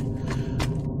good.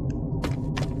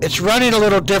 It's running a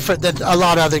little different than a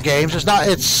lot of other games.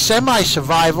 It's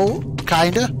semi-survival,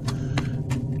 kinda,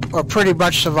 or pretty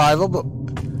much survival, but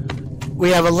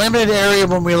we have a limited area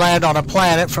when we land on a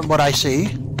planet from what I see.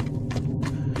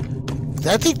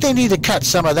 I think they need to cut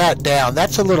some of that down.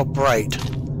 That's a little bright.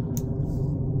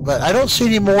 But I don't see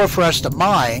any more for us to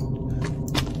mine.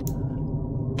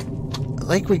 I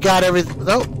think we got everything.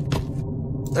 Oh,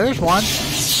 there's one.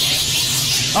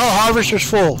 Oh, harvester's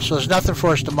full, so there's nothing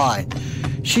for us to mine.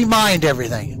 She mined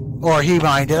everything. Or he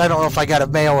mined it. I don't know if I got a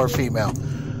male or female.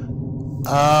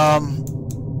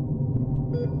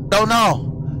 Don't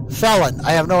know. Felon.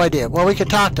 I have no idea. Well, we can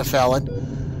talk to Felon.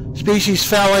 Species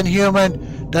felon,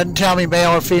 human. Doesn't tell me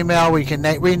male or female. We can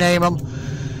rename them.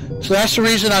 So that's the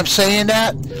reason I'm saying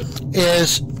that,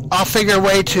 is I'll figure a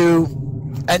way to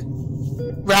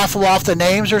raffle off the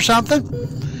names or something,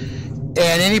 and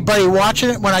anybody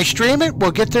watching it when I stream it will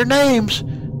get their names.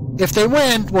 If they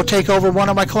win, we'll take over one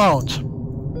of my clones.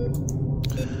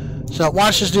 So it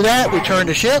wants us to do that. We turn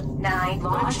to ship. 9,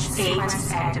 8,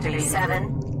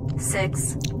 7,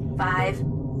 6, 5,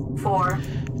 4,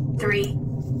 3,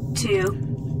 2,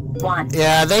 1.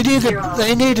 Yeah, they need to. Zero.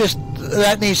 They need to.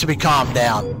 That needs to be calmed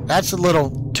down. That's a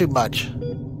little too much.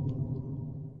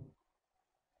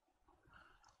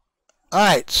 All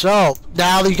right, so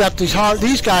now you got these hard.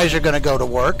 These guys are going to go to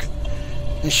work,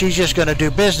 and she's just going to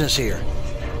do business here.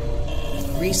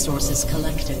 Resources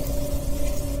collected.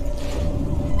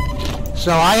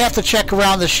 So I have to check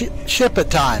around the ship at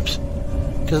times,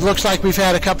 because it looks like we've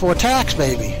had a couple attacks,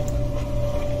 maybe.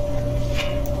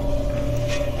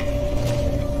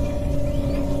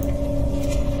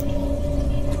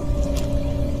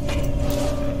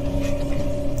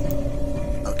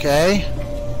 Okay.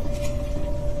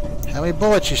 How many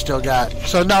bullets you still got?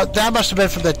 So no, that must have been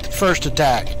from the first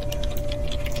attack.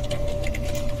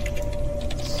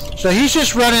 So he's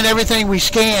just running everything we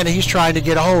scan, and he's trying to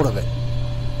get a hold of it.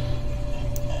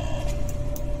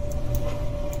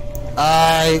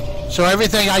 So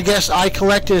everything I guess I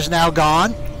collected is now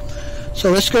gone.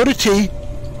 So let's go to T,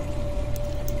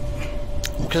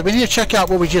 because we need to check out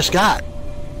what we just got.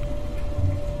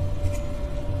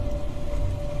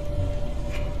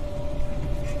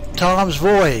 Tom's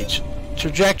voyage,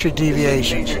 trajectory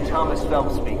deviations. Major Thomas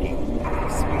Phelps speaking.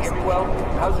 Can you hear me well?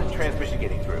 How's the transmission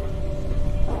getting through?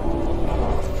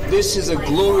 This is a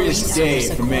glorious day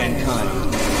for mankind.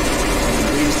 The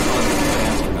greatest honor for an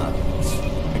astronaut.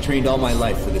 I trained all my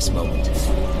life for this moment.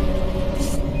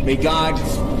 May God,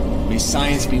 may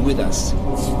science be with us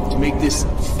to make this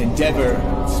endeavor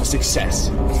a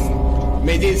success.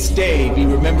 May this day be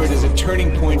remembered as a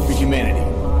turning point for humanity.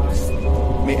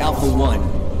 May Alpha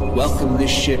One welcome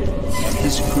this ship and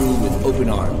his crew with open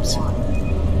arms.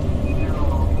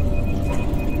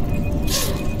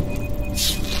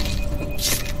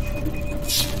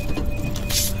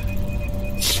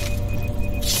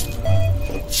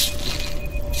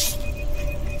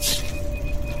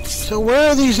 So where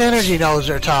are these energy nodes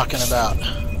they're talking about?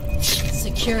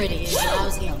 Security is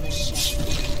lousy on this ship.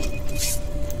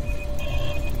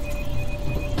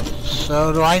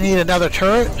 So do I need another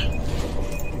turret?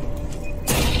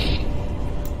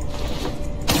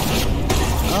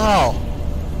 Oh,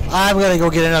 I'm gonna go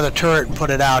get another turret and put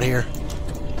it out here,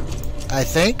 I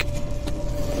think.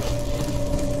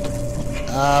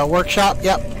 Workshop,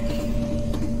 yep.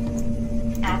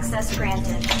 Access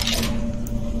granted.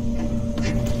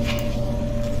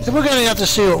 And we're gonna have to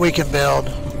see what we can build.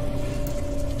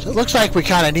 So it looks like we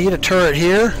kind of need a turret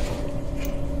here.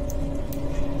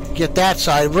 Get that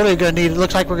side. Really gonna need. It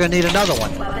looks like we're gonna need another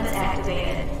one. Weapons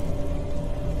activated.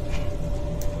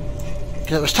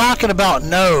 It was talking about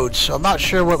nodes, so I'm not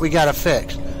sure what we got to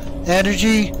fix.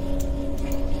 Energy.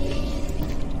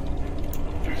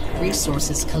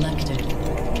 Resources collected.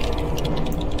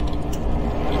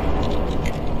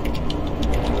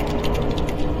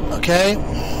 Okay.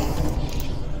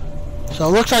 So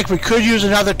it looks like we could use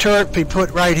another turret be put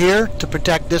right here to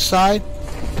protect this side.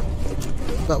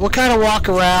 But we'll kind of walk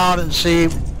around and see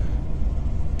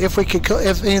if we could,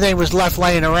 if anything was left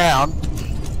laying around.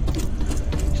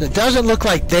 So it doesn't look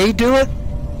like they do it,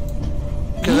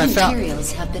 because I found.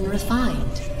 Materials have been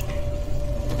refined.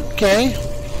 Okay.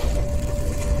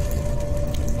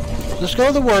 Let's go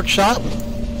to the workshop.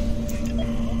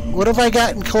 What have I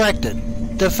gotten collected?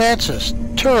 Defenses,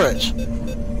 turrets.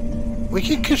 We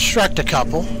can construct a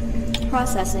couple.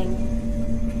 Processing.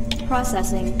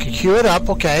 Processing. Can queue it up,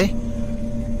 okay.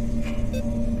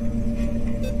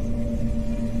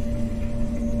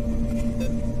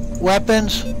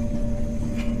 Weapons,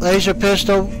 laser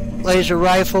pistol, laser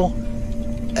rifle,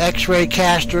 X-ray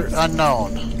caster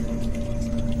unknown.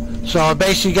 So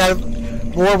basically, got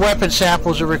more weapon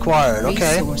samples are required.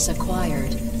 Okay. Resource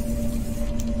acquired.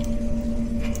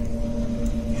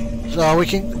 So we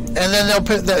can, and then they'll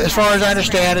put. As far as I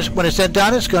understand, is when it's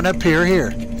done, it's going to appear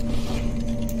here.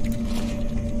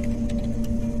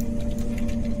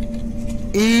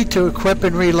 E to equip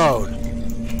and reload.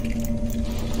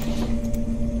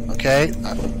 Okay.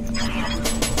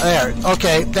 There.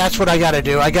 Okay, that's what I got to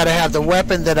do. I got to have the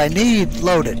weapon that I need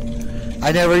loaded.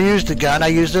 I never used the gun. I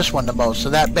use this one the most, so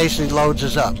that basically loads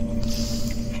us up.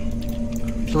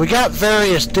 So we got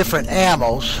various different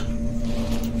ammos,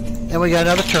 and we got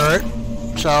another turret.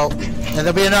 So, and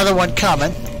there'll be another one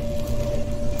coming.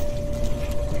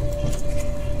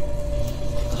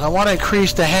 I want to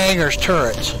increase the hangar's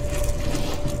turrets.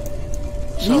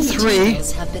 So New 3.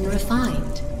 materials have been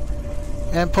refined.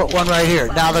 And put one right here.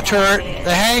 Now the turret,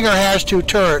 the hangar has 2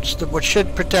 turrets, which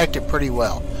should protect it pretty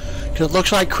well. Because it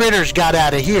looks like critters got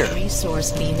out of here.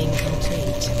 Resource beaming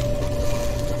complete.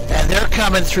 And they're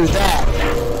coming through that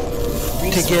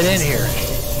to get in here.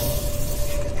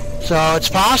 So it's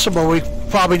possible we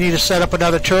probably need to set up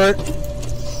another turret.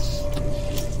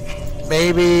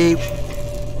 Maybe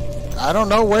I don't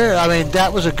know where. I mean,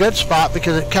 that was a good spot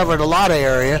because it covered a lot of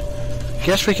area.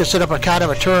 Guess we could set up a kind of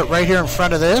a turret right here in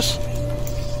front of this.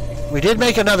 We did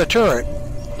make another turret.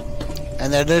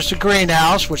 And then there's the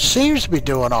greenhouse, which seems to be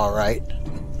doing all right.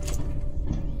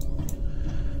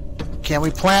 Can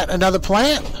we plant another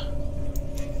plant?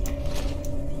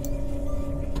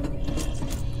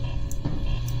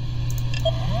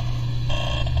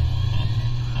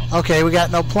 Okay, we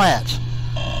got no plants.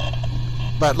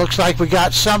 But looks like we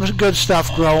got some good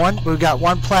stuff growing. We've got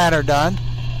one planter done.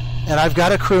 And I've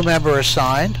got a crew member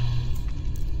assigned.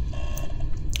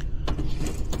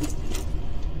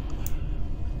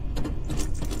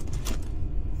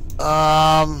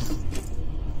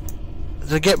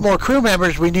 To get more crew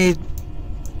members, we need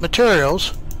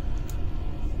materials.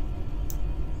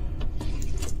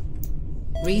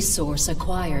 Resource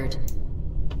acquired.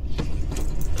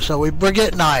 So we're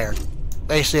getting iron,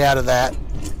 basically, out of that.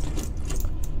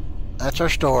 That's our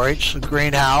storage, the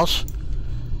greenhouse.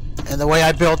 And the way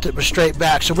I built it was straight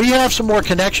back. So we have some more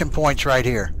connection points right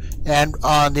here and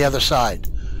on the other side.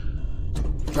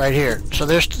 Right here. So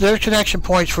there's connection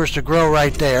points for us to grow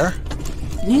right there.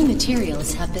 New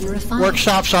materials have been refined.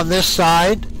 Workshops on this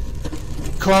side.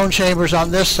 Clone chambers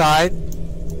on this side.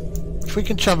 If we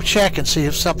can check and see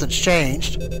if something's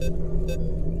changed.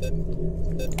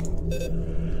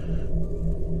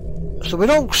 So we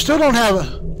still don't have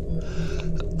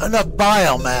enough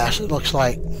biomass, it looks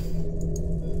like.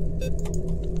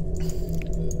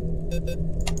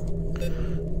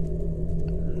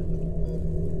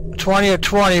 $20 of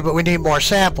 20, but we need more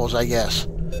samples, I guess.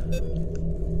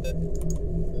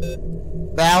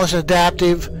 Balance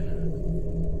adaptive.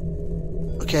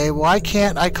 Okay, why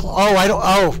can't I?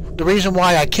 The reason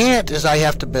why I can't is I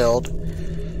have to build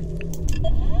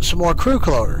some more crew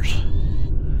cloners.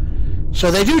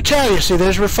 So they do tell you, see,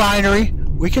 there's refinery.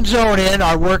 We can zone in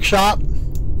our workshop,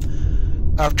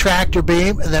 our tractor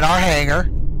beam, and then our hangar.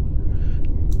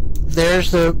 There's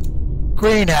the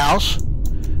greenhouse.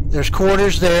 There's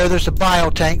quarters there. There's a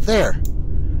biotank there.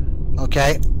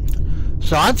 Okay.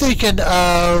 So I'm thinking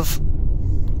of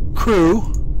crew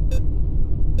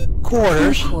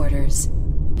quarters. Crew quarters.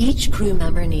 Each crew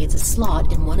member needs a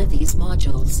slot in one of these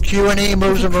modules. Q&E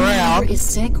moves them If a crew around. member is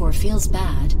sick or feels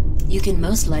bad, you can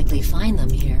most likely find them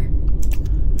here.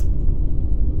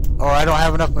 Or I don't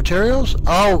have enough materials.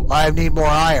 Oh, I need more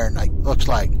iron, looks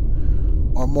like.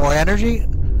 Or more energy.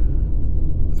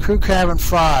 Crew cabin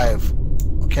 5.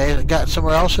 Okay, it got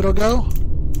somewhere else it'll go?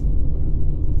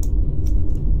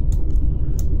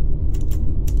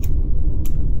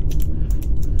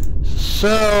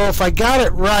 So, if I got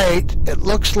it right, it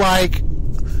looks like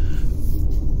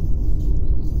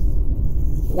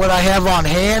what I have on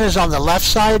hand is on the left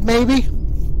side, maybe?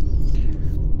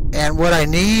 And what I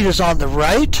need is on the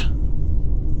right?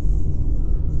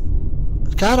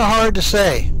 It's kind of hard to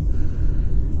say.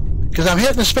 Because I'm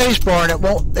hitting the space bar and it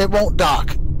won't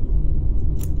dock.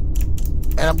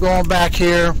 And I'm going back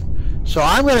here. So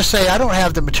I'm going to say I don't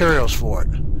have the materials for it.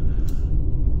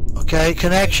 Okay,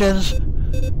 connections.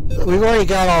 We've already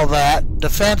got all that.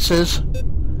 Defenses.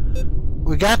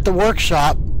 We got the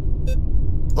workshop.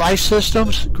 Life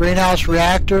systems. Greenhouse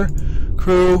reactor.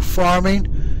 Crew. Farming.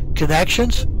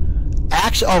 Connections.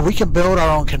 Oh, we can build our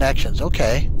own connections.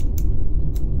 Okay.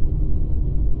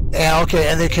 Yeah, okay,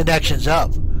 and the connections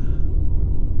up.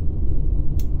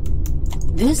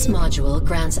 This module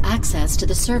grants access to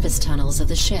the service tunnels of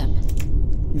the ship.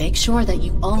 Make sure that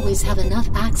you always have enough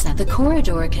access. The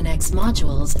corridor connects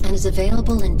modules and is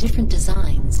available in different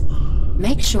designs.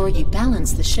 Make sure you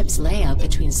balance the ship's layout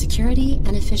between security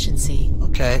and efficiency.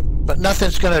 Okay, but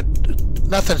nothing's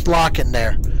locking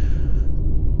there.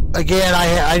 Again,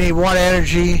 I need 1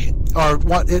 energy, or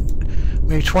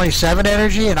maybe 27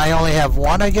 energy, and I only have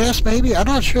 1, I guess, maybe? I'm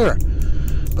not sure.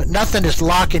 But nothing is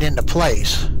locking into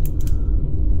place.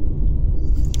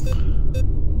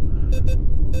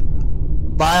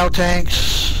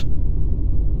 Biotanks.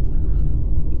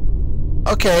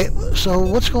 Okay, so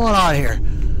what's going on here?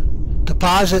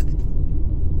 Deposit.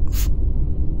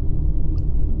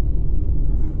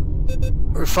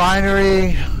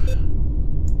 Refinery.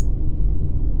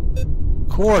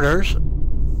 Quarters.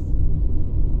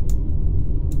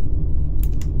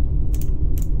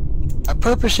 I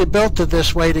purposely built it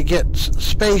this way to get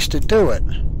space to do it,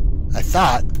 I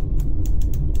thought.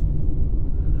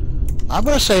 I'm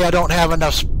going to say I don't have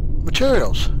enough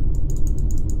materials.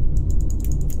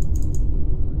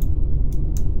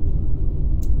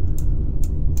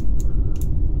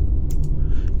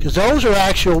 Because those are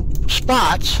actual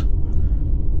spots.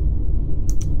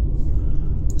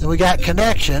 Then we got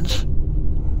connections.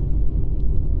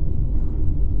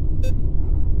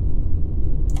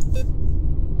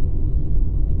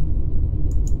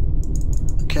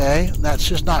 Okay, that's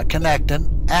just not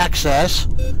connecting. Access.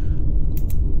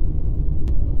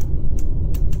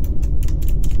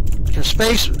 Because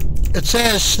space, it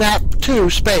says snap to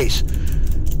space.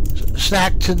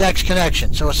 Snap to next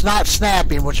connection. So it's not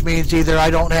snapping, which means either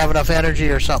I don't have enough energy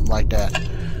or something like that.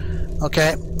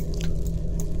 Okay.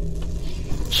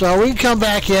 So we can come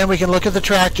back in, we can look at the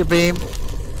tractor beam.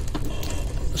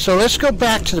 So let's go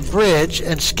back to the bridge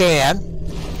and scan.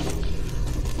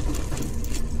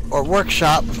 Or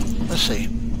workshop. Let's see.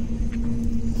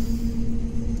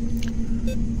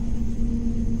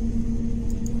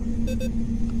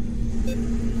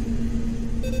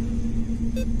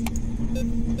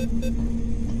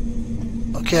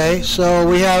 Okay, so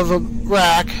we have a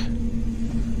rack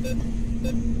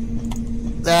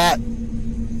that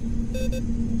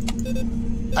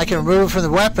I can remove from the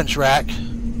weapons rack.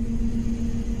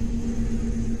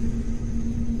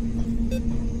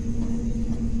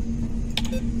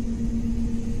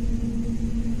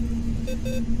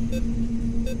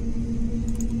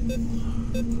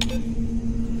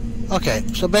 Okay,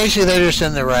 so basically they're just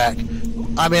in the rack.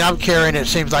 I mean, I'm carrying it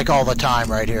seems like all the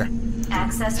time right here.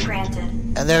 Access granted.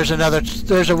 And there's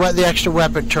the extra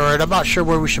weapon turret. I'm not sure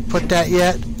where we should put that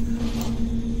yet.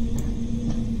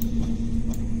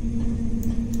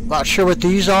 Not sure what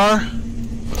these are.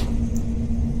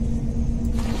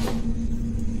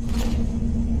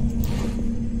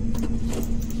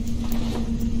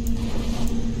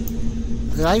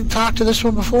 Did I talk to this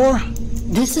one before?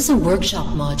 This is a workshop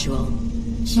module.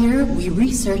 Here, we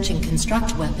research and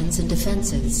construct weapons and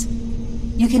defenses.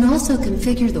 You can also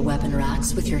configure the weapon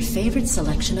racks with your favorite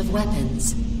selection of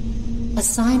weapons.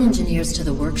 Assign engineers to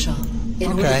the workshop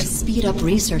in order to speed up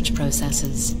research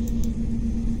processes.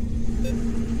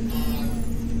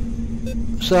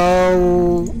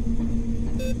 So,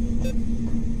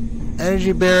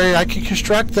 energy barrier, I can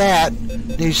construct that.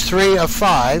 Needs 3 of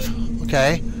 5.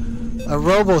 Okay. A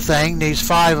robo thing needs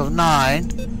 5 of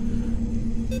 9.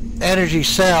 Energy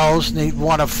cells need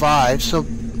 1 of 5. So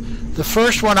the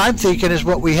first one I'm thinking is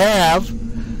what we have,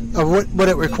 or what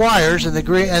it requires, and the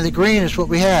green is what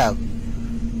we have.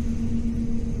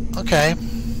 Okay.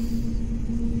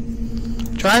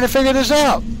 Trying to figure this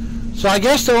out. So I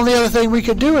guess the only other thing we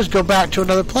could do is go back to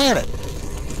another planet.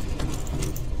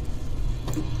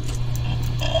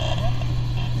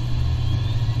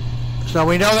 So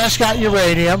we know that's got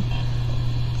uranium.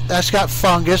 That's got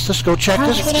fungus. Let's go check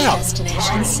this one out.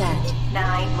 Destination set.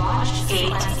 9, launch,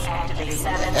 8, activate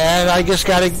 7. And I just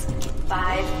gotta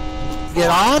 5, get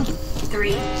on.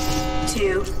 3,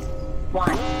 2,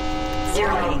 1,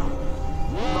 0.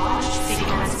 Launch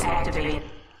sequence activated.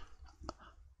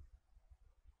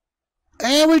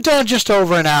 And we've done just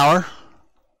over an hour.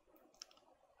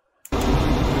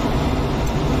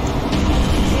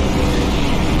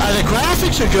 The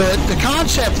graphics are good. The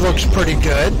concept looks pretty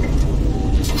good.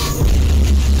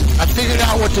 I figured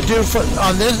out what to do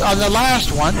on the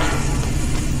last one.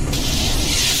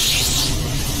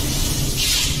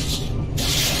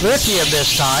 Lithium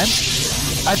this time.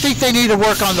 I think they need to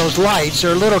work on those lights.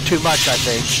 They're a little too much, I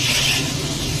think.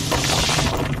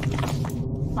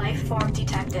 Life form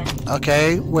detected.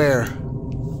 Okay, where?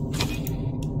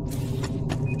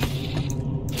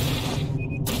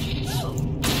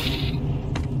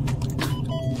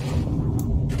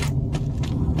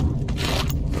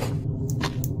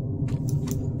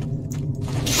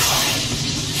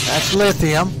 That's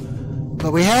lithium.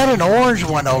 But we had an orange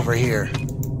one over here.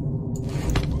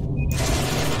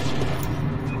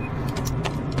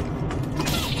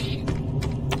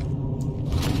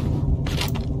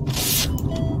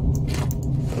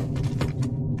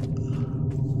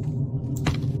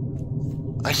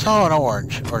 I saw an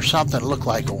orange, or something that looked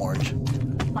like orange.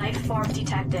 Life form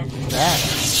detected.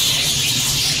 That's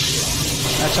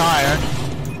iron.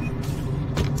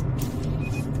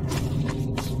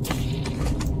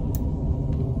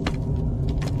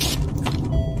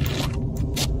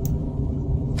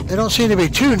 They don't seem to be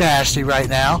too nasty right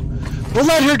now. We'll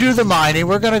let her do the mining.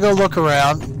 We're going to go look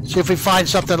around, see if we find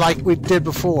something like we did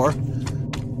before.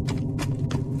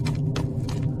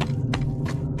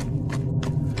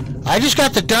 I just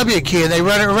got the W key and it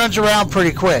runs around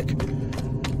pretty quick.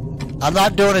 I'm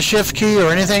not doing a shift key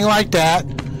or anything like that.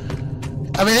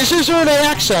 I mean, this is early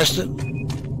access.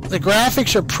 The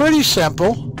graphics are pretty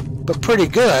simple, but pretty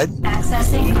good.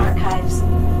 Accessing archives.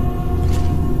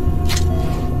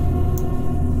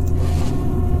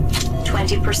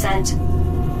 20%.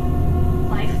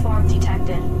 Life form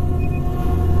detected.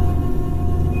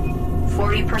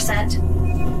 40%.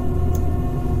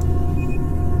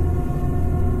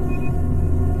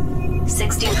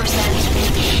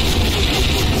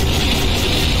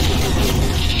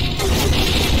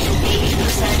 60%.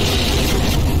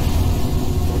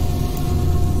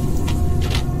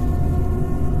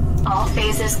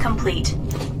 phases complete.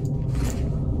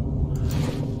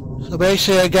 So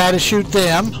basically I gotta shoot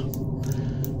them.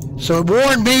 So it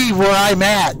warned me where I'm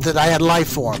at, that I had life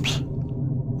forms.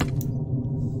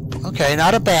 Okay,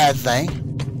 not a bad thing.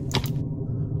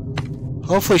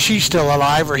 Hopefully she's still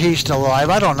alive or he's still alive.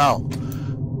 I don't know.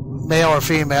 Male or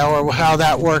female or how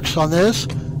that works on this.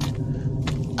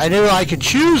 I knew I could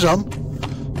choose them.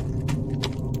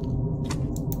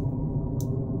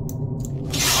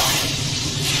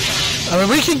 I mean,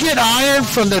 we can get iron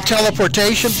from the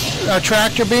teleportation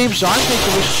tractor beam, so I'm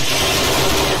thinking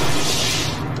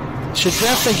we should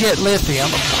definitely get lithium.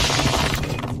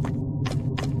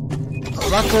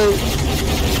 Luckily,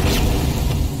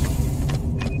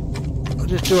 I'll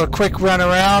just do a quick run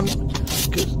around.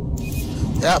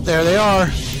 Yep, there they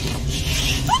are.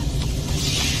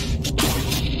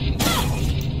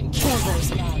 Kill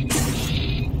those bugs.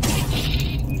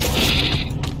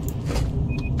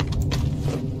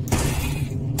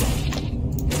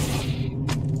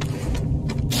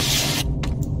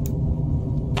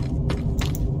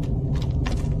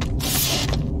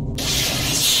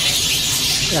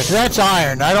 Yeah, 'cause that's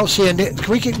iron. I don't see any.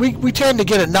 We tend to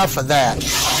get enough of that.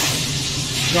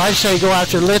 So I say go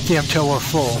after lithium till we're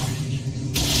full.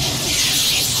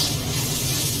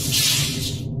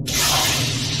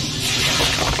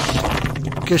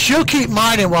 Because she'll keep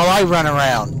mining while I run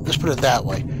around. Let's put it that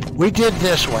way. We did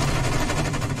this one,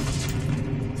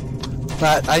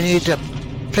 but I need to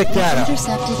pick that up.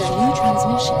 Intercepted a new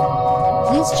transmission.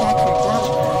 Please check your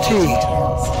data T.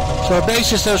 details. So it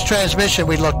bases those transmission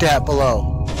we looked at below.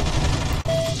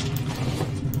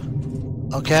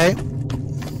 Okay.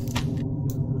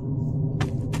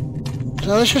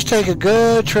 So let's just take a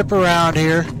good trip around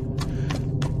here.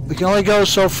 We can only go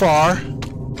so far.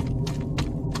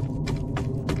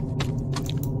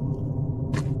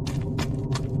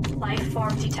 Life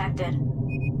form detected.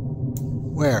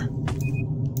 Where?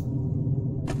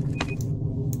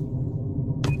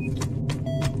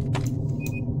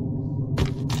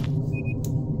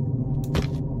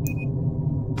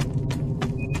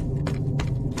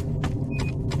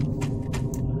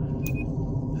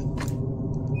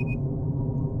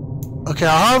 Okay,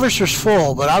 our harvester's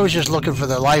full, but I was just looking for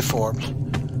the life forms.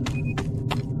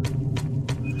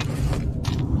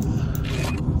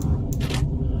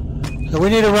 So we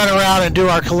need to run around and do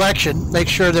our collection, make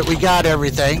sure that we got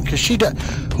everything, because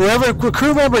whoever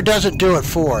crew member doesn't do it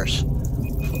for us.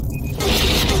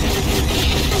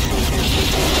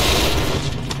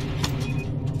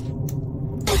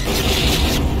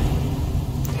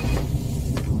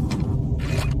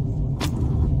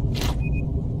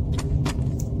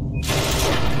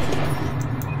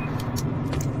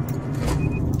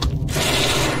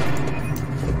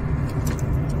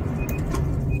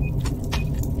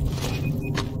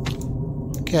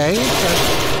 Okay,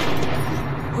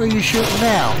 where are you shooting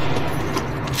now?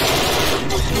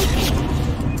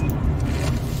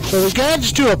 So the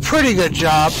guns do a pretty good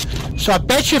job. So I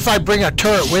bet you if I bring a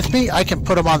turret with me, I can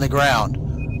put them on the ground.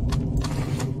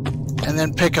 And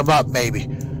then pick them up, maybe.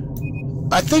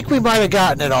 I think we might have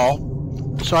gotten it all.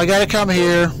 So I gotta come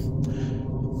here.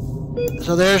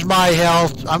 So there's my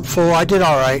health. I'm full. I did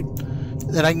alright.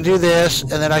 Then I can do this,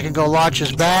 and then I can go launch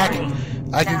his back.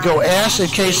 I can go S in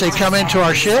case they come into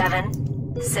our ship.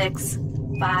 7, 6,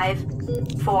 5,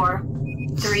 4,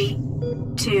 3,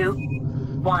 2,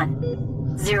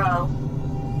 1, 0.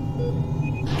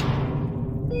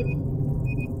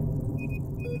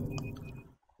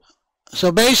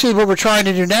 So basically what we're trying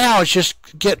to do now is just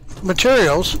get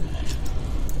materials.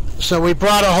 So we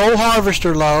brought a whole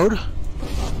harvester load.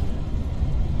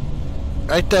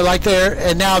 Right there, like there.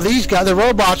 And now these guys, the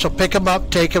robots, will pick them up,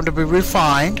 take them to be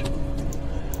refined.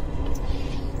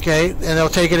 Okay, and they'll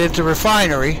take it into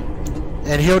refinery,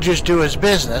 and he'll just do his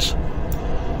business.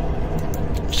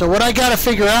 So what I got to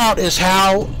figure out is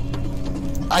how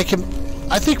I can.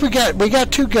 I think we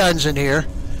got two guns in here,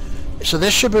 so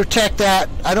this should protect that.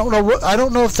 I don't know. I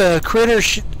don't know if the critter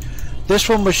this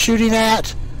one was shooting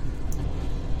at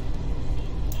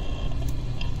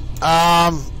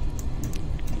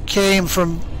came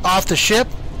from off the ship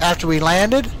after we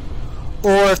landed,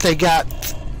 or if they got.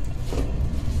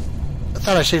 I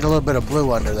thought I seen a little bit of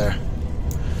blue under there.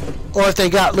 Or if they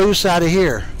got loose out of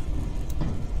here.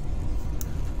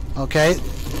 Okay.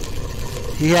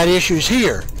 He had issues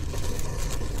here.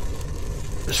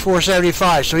 It's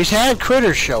 475. So he's had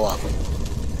critters show up.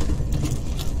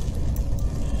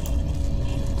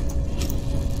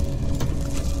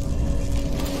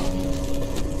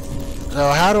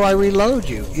 So how do I reload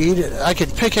you? Eat it. I can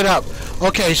pick it up.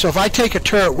 Okay, so if I take a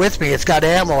turret with me, it's got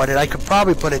ammo in it. I could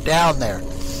probably put it down there.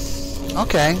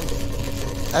 Okay,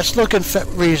 that's looking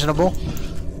reasonable.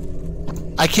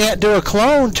 I can't do a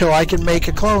clone till I can make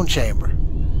a clone chamber.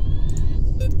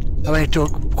 I mean, to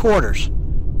quarters.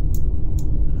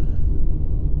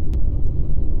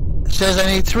 It says I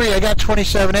need 3. I got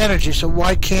 27 energy, so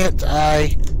why can't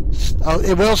I? Oh,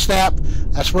 it will snap.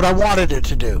 That's what I wanted it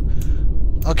to do.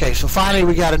 Okay, so finally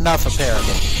we got enough,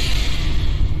 apparently.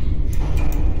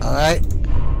 Alright.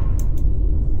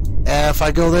 And if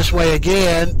I go this way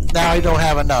again, now I don't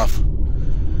have enough.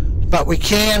 But we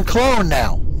can clone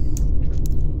now.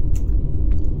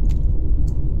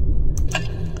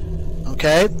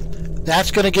 Okay.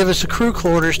 That's going to give us the crew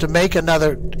quarters to make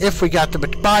another, if we got the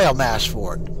biomass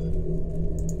for it.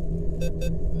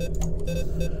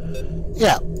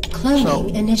 Yeah.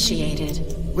 Cloning initiated.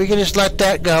 We can just let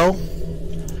that go.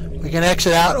 We can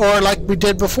exit out, or like we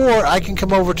did before, I can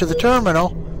come over to the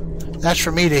terminal. That's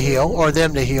for me to heal, or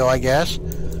them to heal, I guess.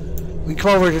 We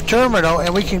come over to the terminal,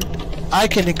 and I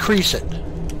can increase it.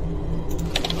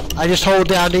 I just hold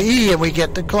down the E, and we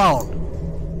get the clone.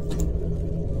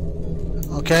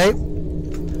 Okay.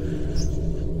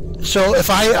 So if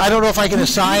I don't know if I can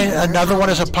assign another one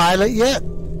as a pilot yet,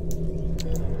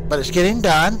 but it's getting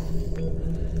done.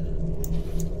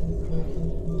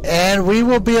 And we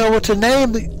will be able to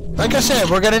name, like I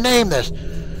said, we're going to name this.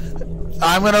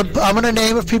 I'm gonna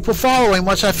name it people following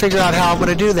once I figure out how I'm going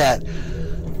to do that.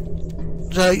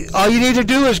 So all you need to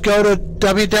do is go to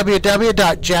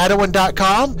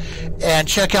www.jadiwan.com and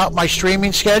check out my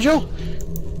streaming schedule.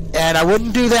 And I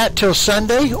wouldn't do that till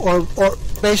Sunday, or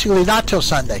basically not till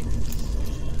Sunday.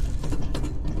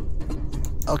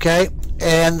 Okay,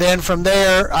 and then from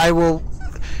there I will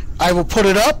put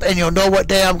it up, and you'll know what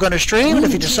day I'm going to stream. And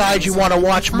if you decide you want to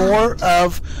watch more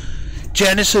of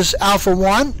Genesis Alpha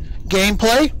 1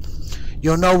 gameplay,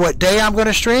 you'll know what day I'm going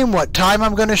to stream, what time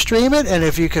I'm going to stream it, and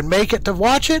if you can make it to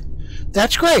watch it,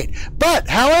 that's great. But,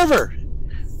 however,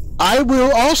 I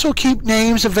will also keep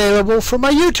names available for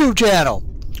my YouTube channel.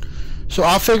 So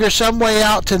I'll figure some way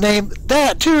out to name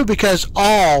that too, because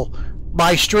all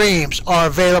my streams are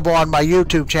available on my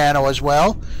YouTube channel as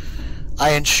well.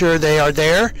 I ensure they are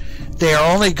there. They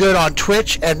are only good on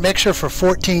Twitch and Mixer for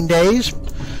 14 days.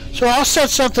 So I'll set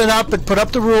something up and put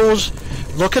up the rules,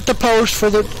 look at the post for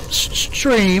the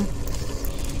stream,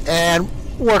 and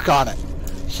work on it.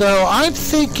 So I'm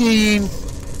thinking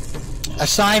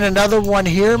assign another one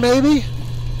here maybe,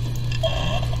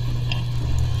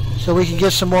 so we can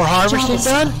get some more harvesting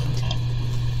done.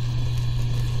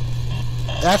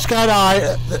 That's got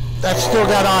iron. That's still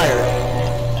got iron,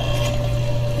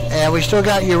 and we still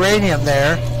got uranium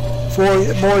there.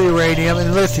 More uranium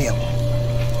and lithium.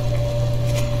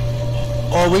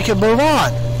 Or we can move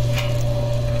on.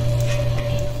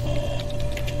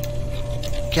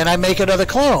 Can I make another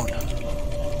clone?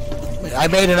 I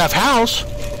made enough house.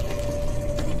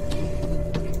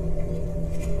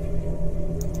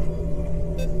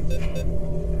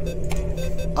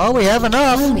 Oh, we have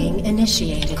enough. Cloning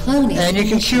initiated. Cloning and you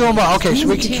can queue them up. Okay, so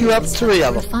we can queue up 3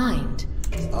 of them. Refined.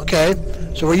 Okay,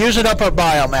 so we're using up our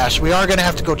biomass. We are going to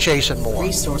have to go chasing more.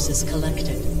 Resources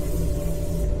collected.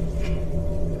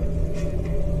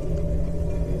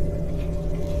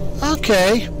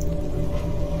 Okay.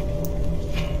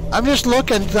 I'm just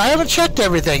looking. I haven't checked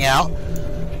everything out.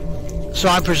 So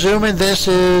I'm presuming this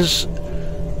is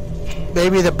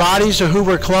maybe the bodies of who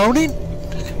we're cloning?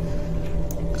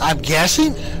 I'm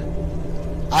guessing.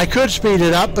 I could speed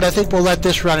it up, but I think we'll let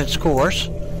this run its course.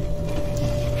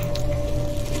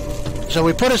 So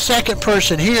we put a second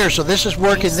person here, so this is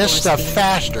working this stuff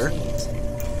faster.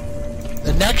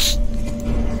 The next,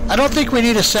 I don't think we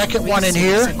need a second one in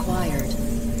here,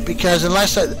 because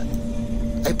unless I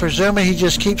presume he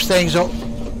just keeps things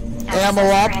ammo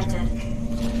up,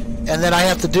 and then I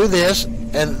have to do this,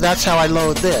 and that's how I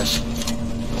load this.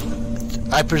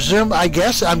 I presume, I'm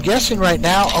guessing right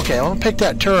now. Okay, I'm gonna pick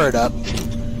that turret up.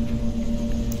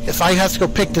 If I have to go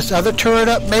pick this other turret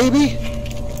up, maybe.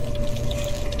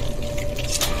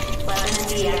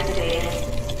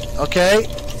 Okay,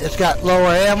 it's got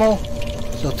lower ammo,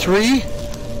 so 3.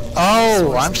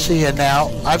 Oh, I'm seeing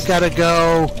now. I've got to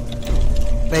go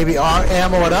maybe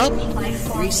ammo it up.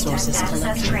 Resources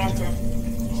collected.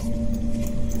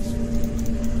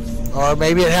 Or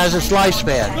maybe it has its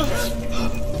lifespan.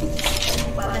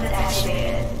 Weapon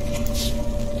activated.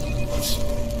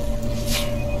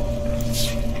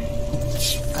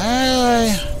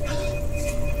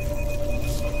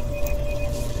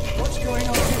 What's going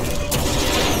on here?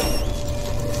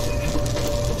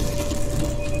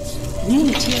 New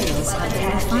materials have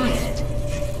been refined.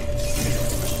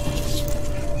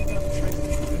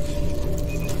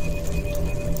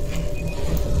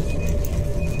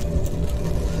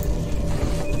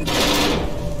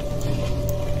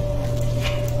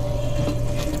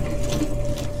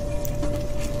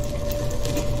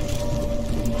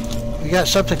 We got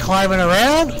something climbing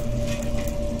around.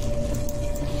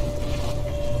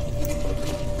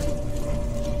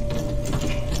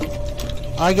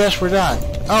 I guess we're done.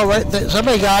 Oh, right.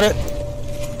 Somebody got it.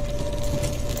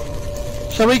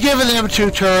 So we've given them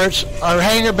 2 turrets. Our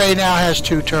hangar bay now has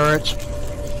 2 turrets.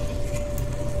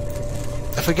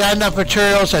 If we got enough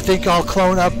materials, I think I'll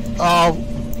clone up.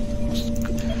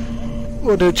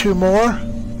 We'll do 2 more.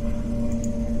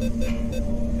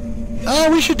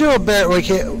 Oh, we should do a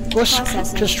barrier. Let's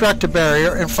construct a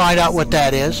barrier and find out what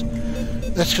that is.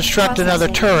 Let's construct another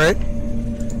turret.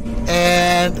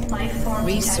 And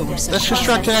let's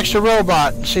construct an extra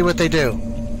robot and see what they do.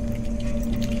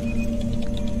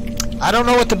 I don't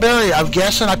know what the barrier... I'm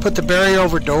guessing I put the barrier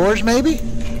over doors, maybe?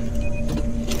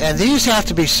 And these have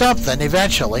to be something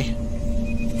eventually.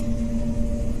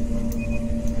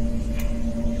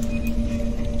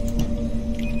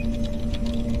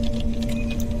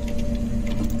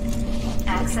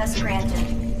 Access granted.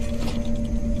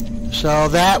 So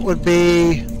that would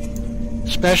be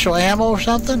special ammo or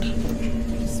something?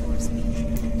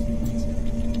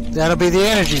 That'll be the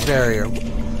energy barrier.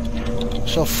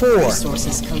 So 4.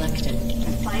 Resources collected.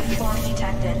 Life form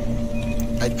detected.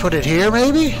 I'd put it here,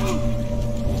 maybe?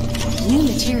 New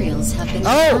materials have been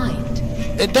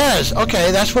defined. It does.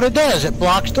 Okay, that's what it does. It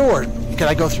blocks doors. Can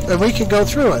I go through? And we can go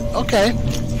through it. Okay.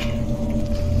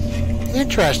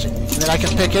 Interesting. And then I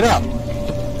can pick it up.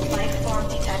 Life form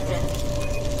detected.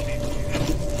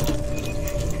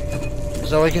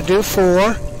 So we can do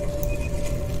 4.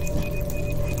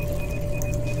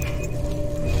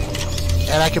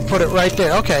 And I can put it right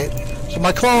there. Okay. So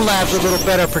my clone lab's a little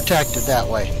better protected that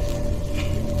way.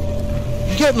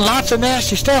 You're getting lots of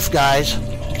nasty stuff, guys.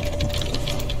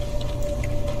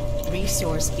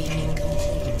 Resource beaming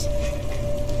complete.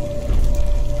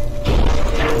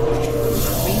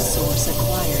 Resource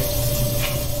acquired.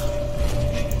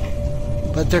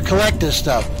 But they're collecting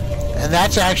stuff. And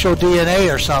that's actual DNA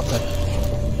or something.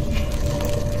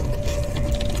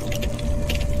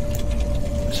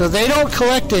 So they don't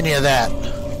collect any of that.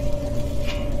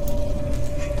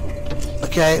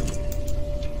 Okay.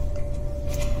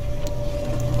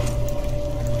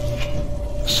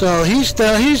 So he's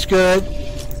good.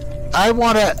 I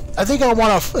think I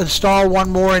want to install one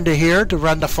more into here to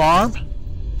run the farm.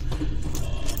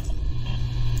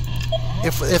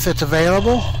 If it's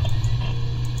available.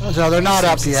 So they're not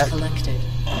up yet. Collected.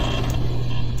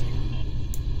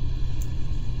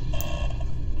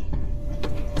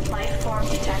 Life form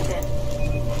detected.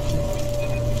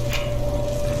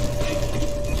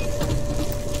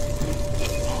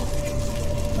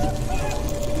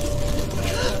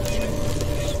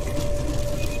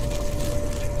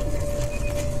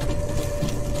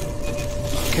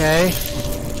 Okay.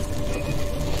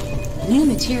 New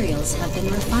materials have been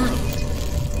refined.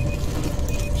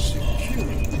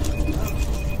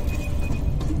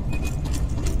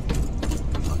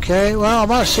 Okay, well, I'm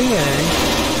not seeing any.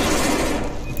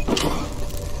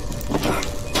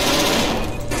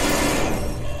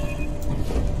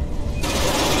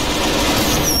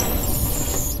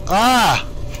 Ah!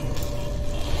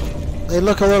 They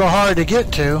look a little hard to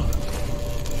get to.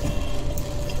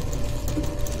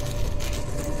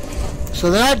 So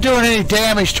they're not doing any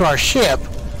damage to our ship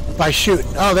by shooting.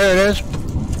 Oh, there it is.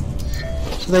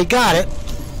 So they got it.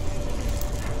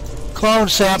 Clone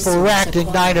sample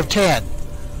reacting 9 of 10.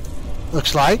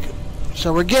 Looks like.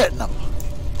 So we're getting them.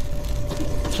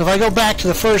 So if I go back to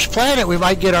the first planet, we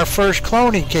might get our first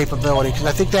cloning capability, because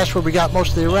I think that's where we got most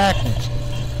of the arachnids.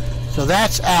 So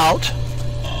that's out.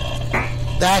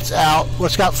 That's out.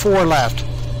 What's got 4 left?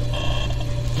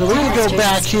 So we can go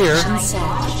back here. 8,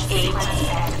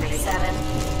 7,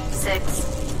 6,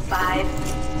 5,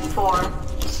 4,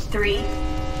 3,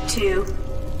 2,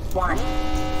 1,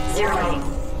 0.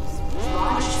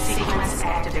 Launch sequence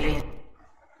activated.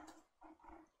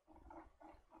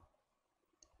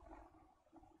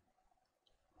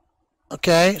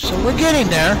 Okay, so we're getting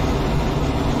there.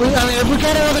 We've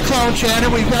got another clone channel.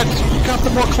 We've got a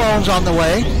couple more clones on the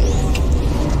way.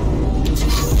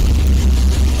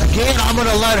 Again, I'm going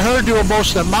to let her do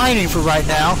most of the mining for right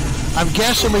now. I'm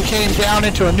guessing we came down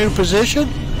into a new position.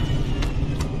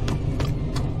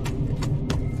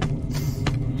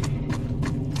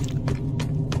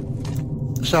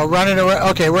 So running around.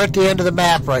 Okay, we're at the end of the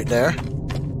map right there.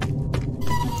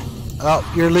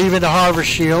 Oh, you're leaving the harvest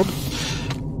shield.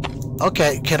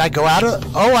 Okay, can I go out of...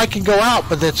 Oh, I can go out,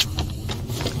 but it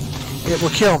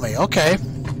will kill me. Okay.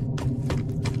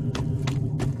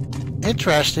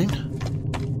 Interesting.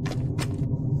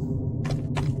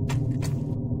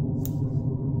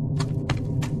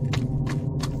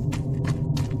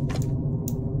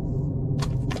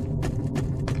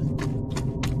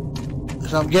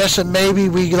 So I'm guessing maybe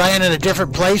we land in a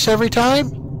different place every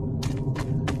time?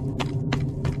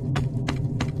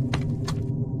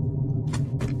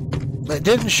 But it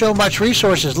didn't show much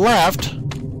resources left.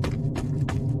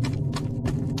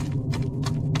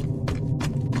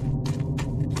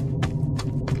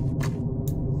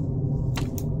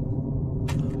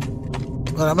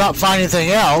 But I'm not finding anything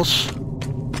else.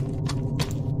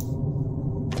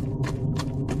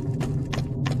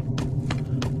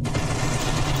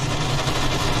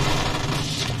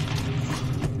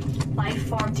 Life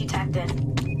form detected.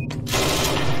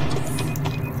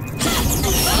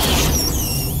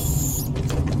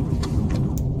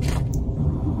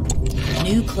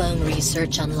 New clone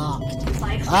research unlocked.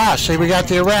 Life form Ah, see, we got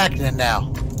the arachnid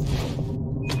now.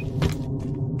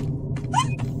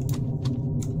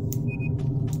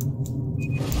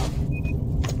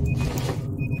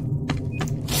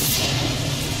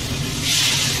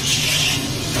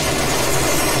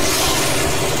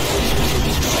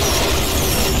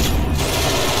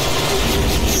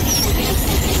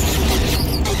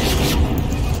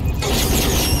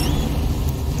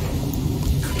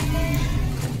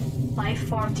 Life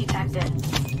form detected.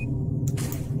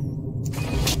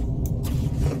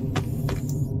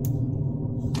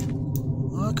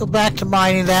 I'll go back to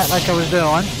mining that like I was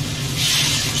doing.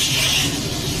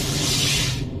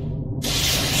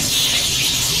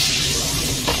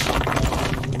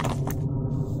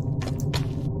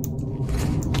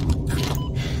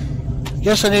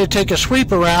 Guess I need to take a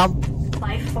sweep around,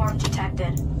 Life form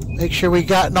detected. make sure we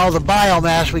gotten all the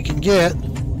biomass we can get.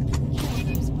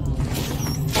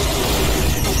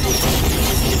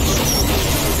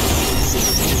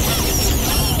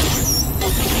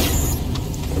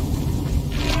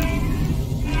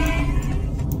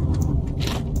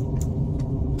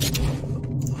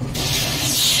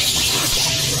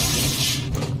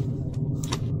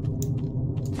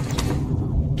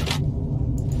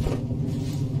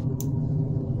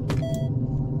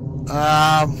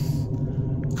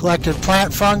 Collected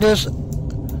plant fungus.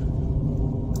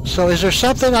 So is there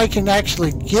something I can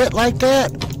actually get like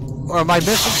that? Or am I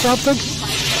missing something?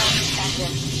 Life form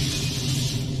detected.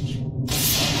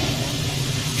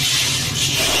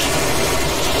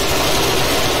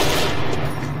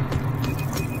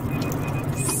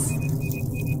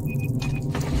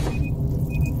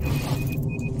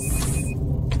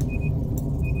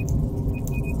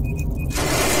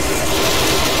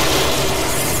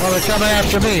 Well, they're coming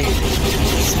after me.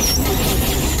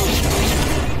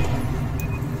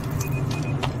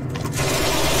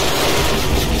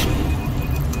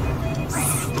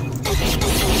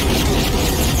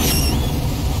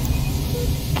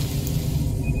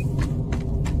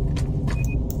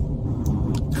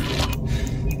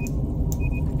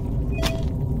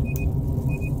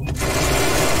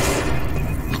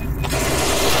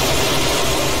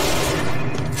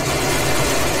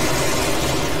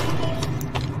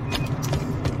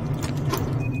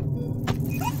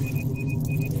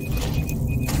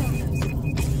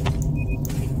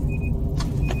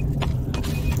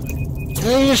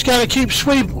 You just gotta keep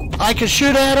sweep. I can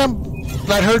shoot at him,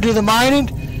 let her do the mining,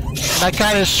 and I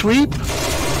kind of sweep. Pick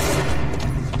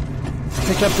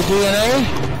up the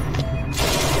DNA.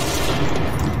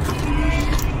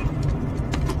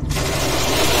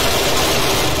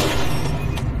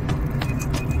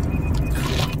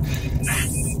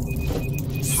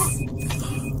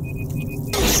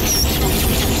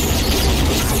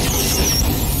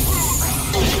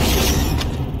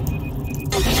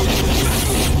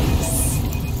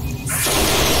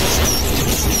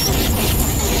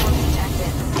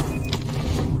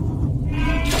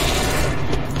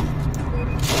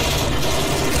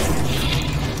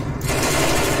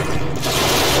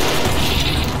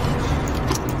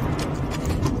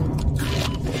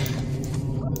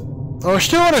 Well, we're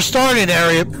still in a starting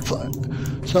area,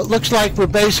 so it looks like we're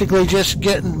basically just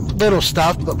getting little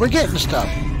stuff, but we're getting stuff.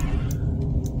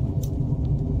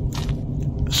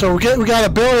 So we got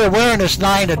ability awareness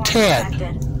 9 to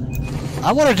 10.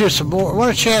 I want to do some more. I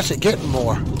want a chance at getting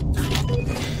more.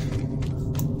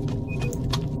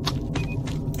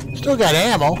 Still got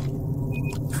ammo.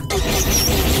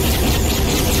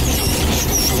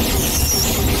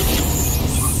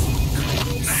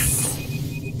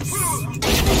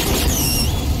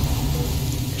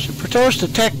 Supposed to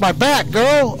protect my back,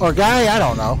 girl or guy, I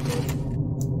don't know.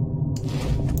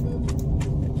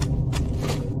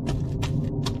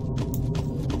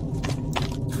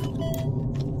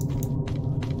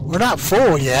 We're not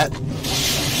full yet. Life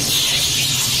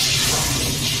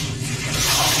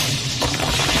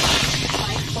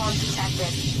form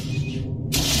detected.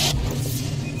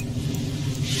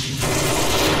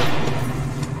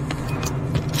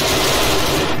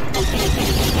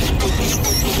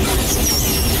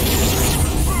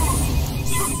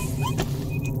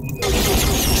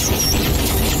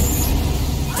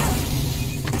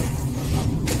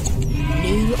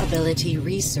 Facility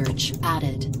research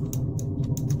added.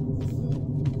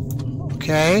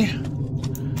 Okay.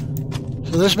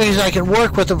 So this means I can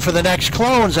work with them for the next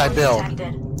clones I build.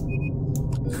 Detected.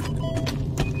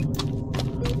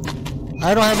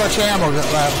 I don't have much ammo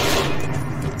left.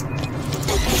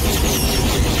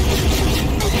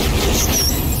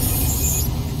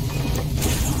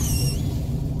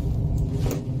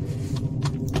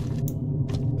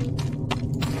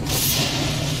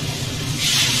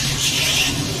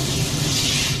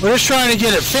 We're just trying to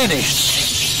get it finished.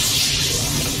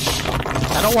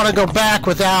 I don't want to go back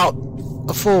without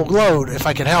a full load if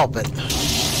I can help it.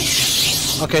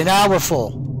 Okay, now we're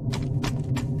full.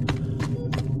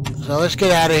 So let's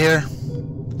get out of here.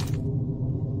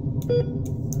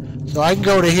 So I can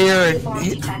go to here Form and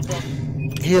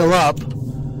detected. heal up.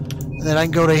 And then I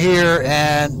can go to here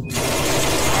and 9, 8,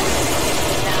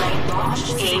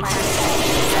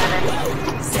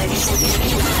 7,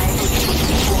 6,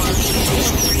 5, 4,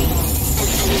 3,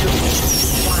 2,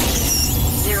 1,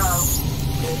 0.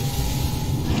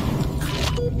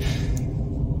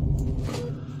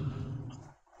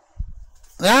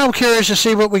 now I'm curious to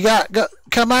see what we got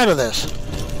come out of this.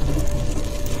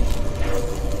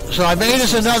 So I made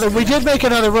us another, we did make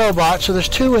another robot, so there's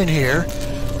 2 in here.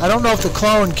 I don't know if the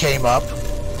clone came up.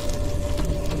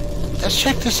 Let's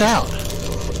check this out.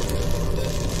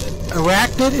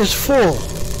 Arachnid is full.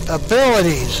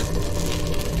 Abilities.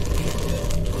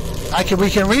 We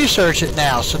can research it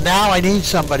now, so now I need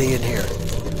somebody in here.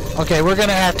 Okay, we're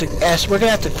gonna have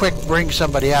to quick bring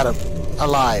somebody out of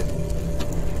alive.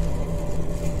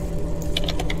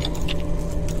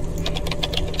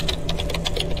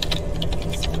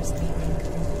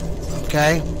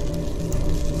 Okay,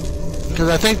 because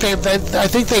I think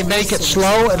they make it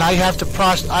slow, and I have to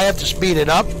speed it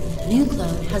up. New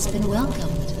clone has been welcomed.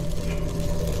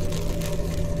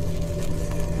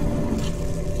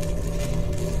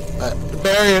 The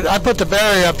barrier. I put the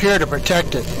barrier up here to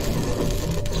protect it.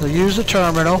 So use the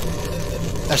terminal,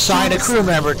 assign a crew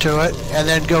member to it, and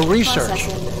then go research.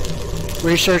 Processing.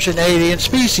 Research an alien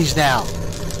species now.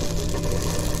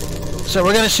 So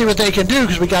we're going to see what they can do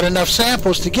because we got enough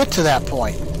samples to get to that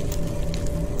point.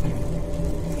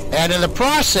 And in the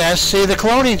process, see, the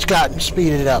cloning's gotten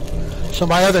speeded up. So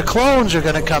my other clones are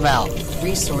going to come out.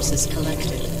 Resources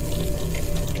collected.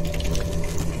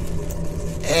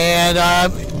 And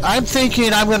I'm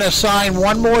thinking I'm going to assign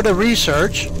 1 more to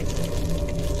research.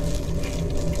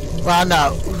 Well,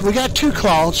 no, we got 2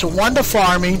 clones, so 1 to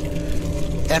farming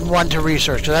and 1 to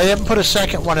research. I didn't put a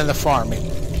second one in the farming.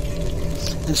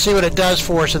 And see what it does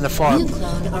for us in the farm. New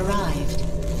clone arrived.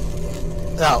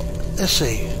 Now, let's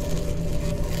see.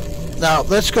 Now,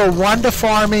 let's go 1 to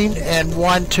farming and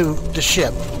 1 to the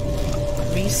ship.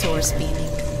 Resource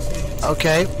beaming.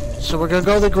 Okay, so we're going to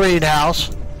go to the greenhouse.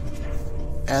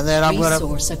 And then I'm going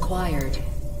Resource acquired.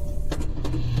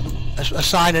 to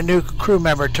assign a new crew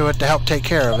member to it to help take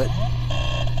care of it.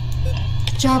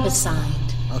 Job assigned.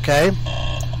 Okay.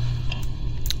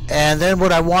 And then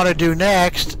what I want to do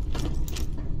next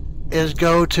is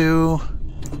go to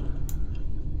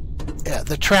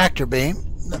the tractor beam.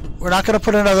 We're not going to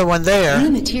put another one there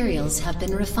New materials have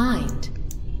been refined.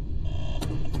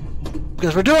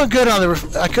 because we're doing good on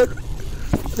the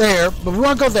there, but we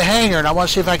want to go to the hangar, and I want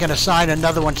to see if I can assign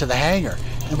another one to the hangar,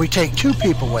 and we take 2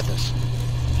 people with us.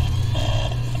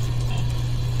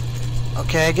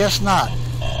 Okay, I guess not.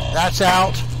 That's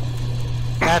out.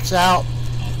 That's out.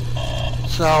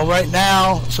 So right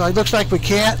now, so it looks like we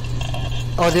can't.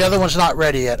 Oh, the other one's not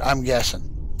ready yet, I'm guessing.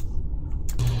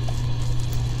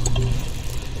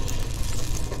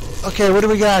 Okay, what do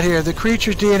we got here? The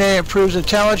creature's DNA improves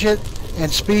intelligence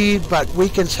and speed, but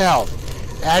weakens health.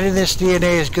 Adding this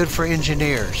DNA is good for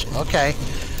engineers. Okay.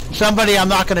 Somebody I'm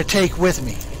not going to take with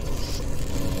me,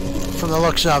 from the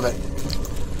looks of it.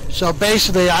 So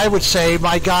basically, I would say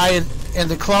my guy in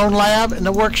the clone lab in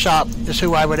the workshop is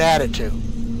who I would add it to.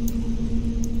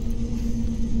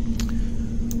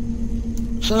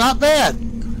 So not bad.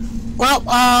 Well,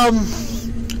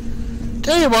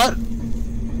 tell you what,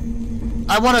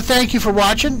 I want to thank you for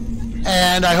watching,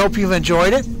 and I hope you've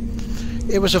enjoyed it.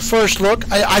 It was a first look.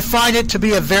 I find it to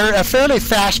be a fairly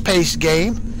fast-paced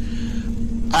game.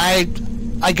 I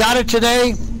got it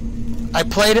today. I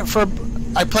played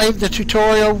the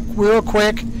tutorial real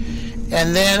quick,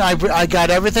 and then I got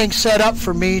everything set up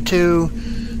for me to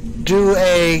do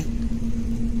a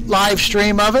live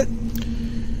stream of it.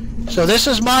 So this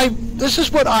is my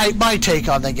take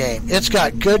on the game. It's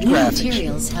got good New graphics.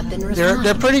 materials have been refined.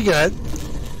 They're pretty good.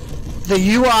 The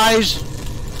UIs,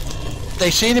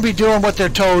 they seem to be doing what they're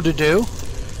told to do.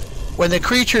 When the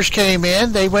creatures came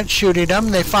in, they went shooting them.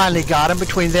 They finally got them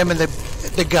between them and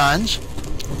the guns.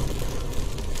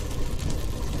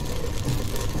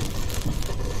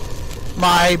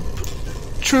 My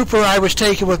trooper I was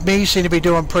taking with me seemed to be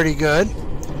doing pretty good.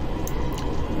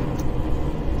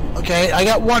 Okay, I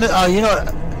got one. You know,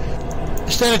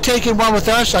 instead of taking one with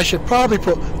us, I should probably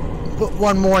put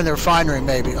one more in the refinery.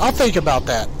 Maybe I'll think about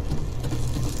that.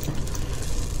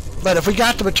 But if we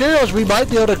got the materials, we might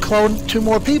be able to clone 2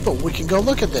 more people. We can go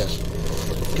look at this.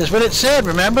 Because what it said,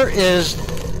 remember, is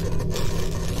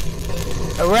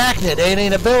arachnid,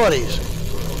 alien abilities.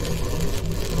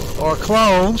 Or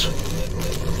clones.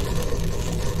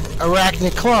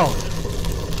 Arachnid clone.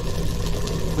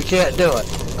 We can't do it.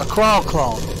 A crawl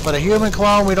clone. But a human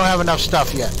clone, we don't have enough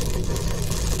stuff yet.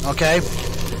 Okay?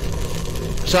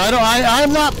 So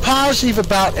I'm not positive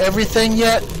about everything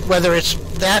yet, whether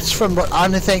that's from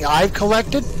anything I've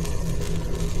collected,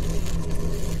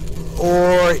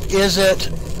 or is it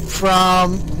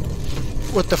from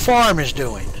what the farm is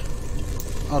doing?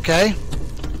 Okay?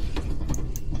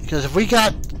 Because we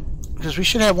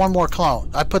should have one more clone.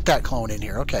 I put that clone in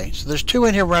here. Okay, so there's 2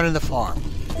 in here running the farm.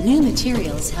 New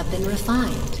materials have been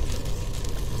refined.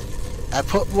 I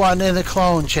put one in the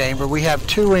clone chamber. We have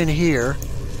 2 in here.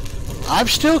 I'm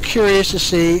still curious to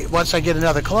see, once I get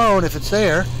another clone, if it's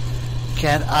there.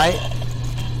 Can I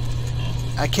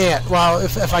can't. Well,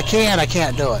 if I can, I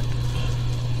can't do it.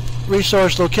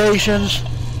 Resource locations.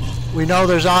 We know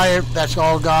there's iron. That's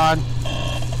all gone.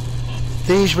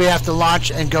 These we have to launch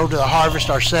and go to the harvest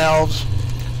ourselves.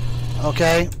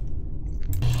 Okay.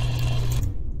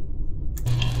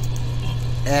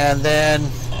 And then,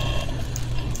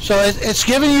 so it's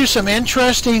giving you some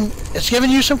interesting. It's giving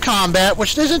you some combat,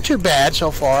 which isn't too bad so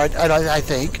far. I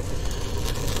think.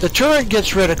 The turret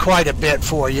gets rid of quite a bit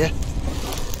for you.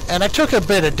 And I took a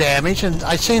bit of damage, and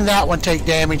I seen that one take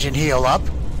damage and heal up.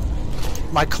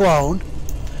 My clone.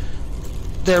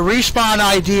 Their respawn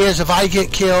idea is if I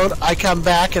get killed, I come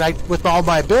back and with all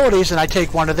my abilities and I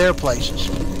take one of their places.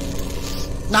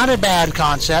 Not a bad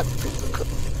concept.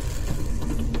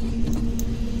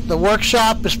 The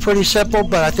workshop is pretty simple,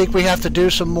 but I think we have to do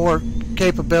some more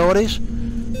capabilities.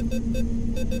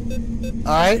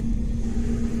 Alright.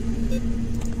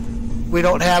 We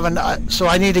don't have so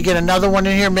I need to get another one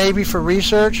in here maybe for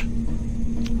research.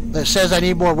 That says I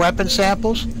need more weapon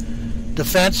samples.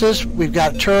 Defenses, we've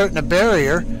got a turret and a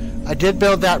barrier. I did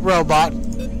build that robot.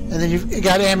 And then you've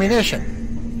got ammunition.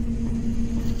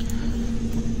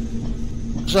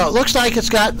 So it looks like it's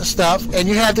got the stuff, and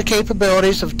you have the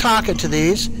capabilities of talking to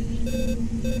these.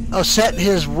 Oh,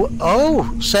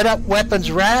 set up weapons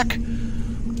rack.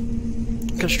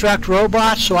 Construct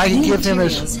robots, so I can give him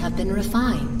his. Materials have been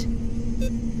refined.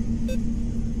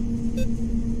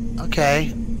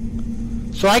 Okay.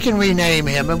 So I can rename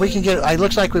him, and we can get. It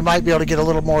looks like we might be able to get a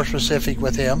little more specific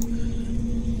with him.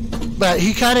 But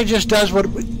he kind of just does what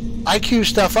I queue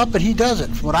stuff up, and he does it,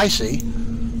 from what I see.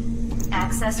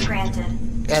 Access granted.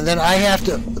 And then I have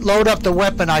to load up the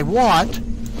weapon I want.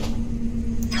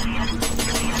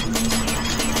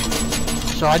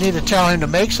 So I need to tell him to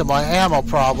make some ammo,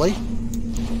 probably.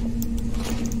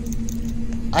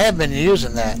 I haven't been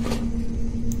using that.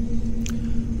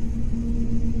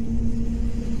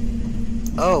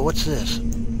 Oh, what's this?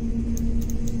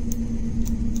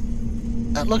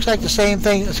 That looks like the same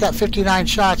thing. It's got 59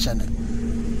 shots in it.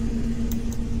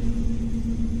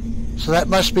 So that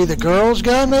must be the girl's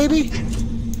gun, maybe?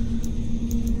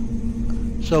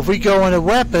 So if we go into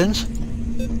weapons,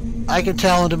 I can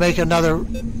tell him to make another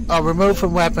remove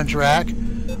from weapons rack.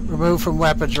 Remove from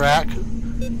weapons rack.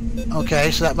 Okay,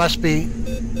 so that must be,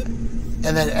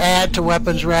 and then add to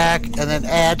weapons rack, and then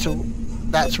add to,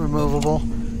 that's removable.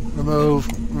 Remove,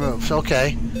 remove. So,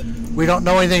 okay. We don't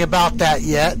know anything about that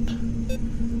yet.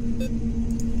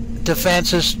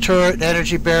 Defenses, turret,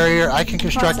 energy barrier. I can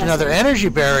construct another energy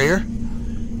barrier.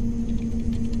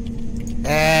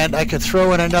 And I could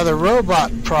throw in another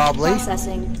robot, probably.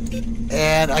 Processing.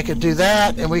 And I could do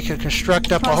that, and we could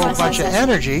construct up a whole bunch of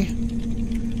energy.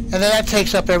 And then that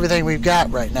takes up everything we've got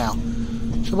right now.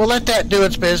 So we'll let that do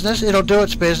its business. It'll do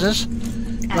its business.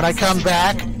 When I come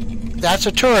back, that's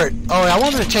a turret. Oh, I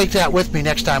wanted to take that with me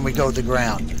next time we go to the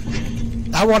ground.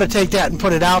 I want to take that and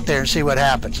put it out there and see what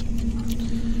happens.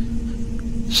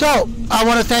 So, I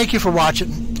want to thank you for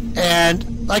watching.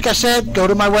 And like I said, go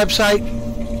to my website,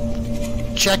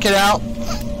 check it out,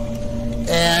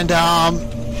 and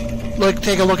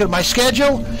take a look at my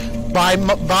schedule. By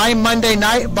Monday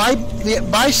night,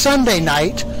 by Sunday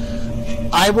night,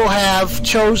 I will have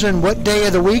chosen what day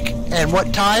of the week and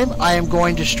what time I am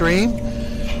going to stream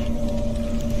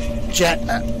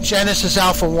Genesis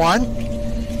Alpha 1.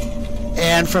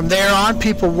 And from there on,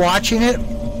 people watching it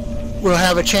will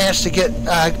have a chance to get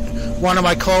one of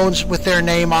my clones with their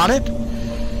name on it.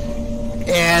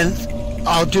 And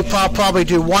I'll probably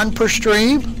do one per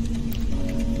stream.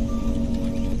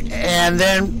 And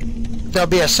then there'll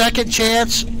be a second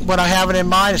chance when I have it in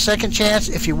mind, a second chance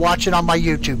if you watch it on my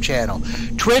YouTube channel.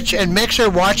 Twitch and Mixer,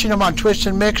 watching them on Twitch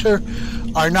and Mixer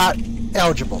are not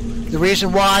eligible. The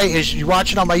reason why is you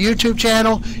watch it on my YouTube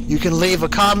channel, you can leave a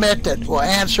comment that will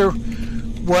answer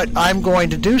what I'm going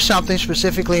to do something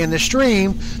specifically in the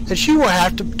stream that you will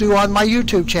have to do on my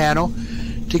YouTube channel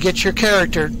to get your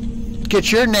character,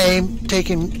 get your name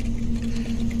taken,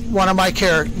 one of my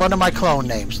clone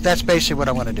names. That's basically what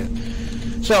I'm going to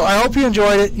do. So I hope you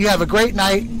enjoyed it. You have a great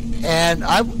night, and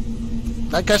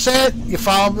like I said,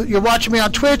 you're watching me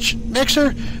on Twitch,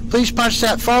 Mixer. Please punch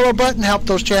that follow button, help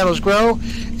those channels grow.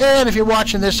 And if you're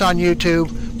watching this on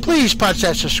YouTube, please punch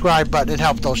that subscribe button and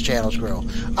help those channels grow.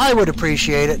 I would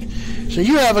appreciate it. So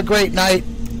you have a great night,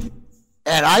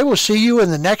 and I will see you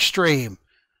in the next stream.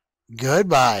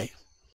 Goodbye.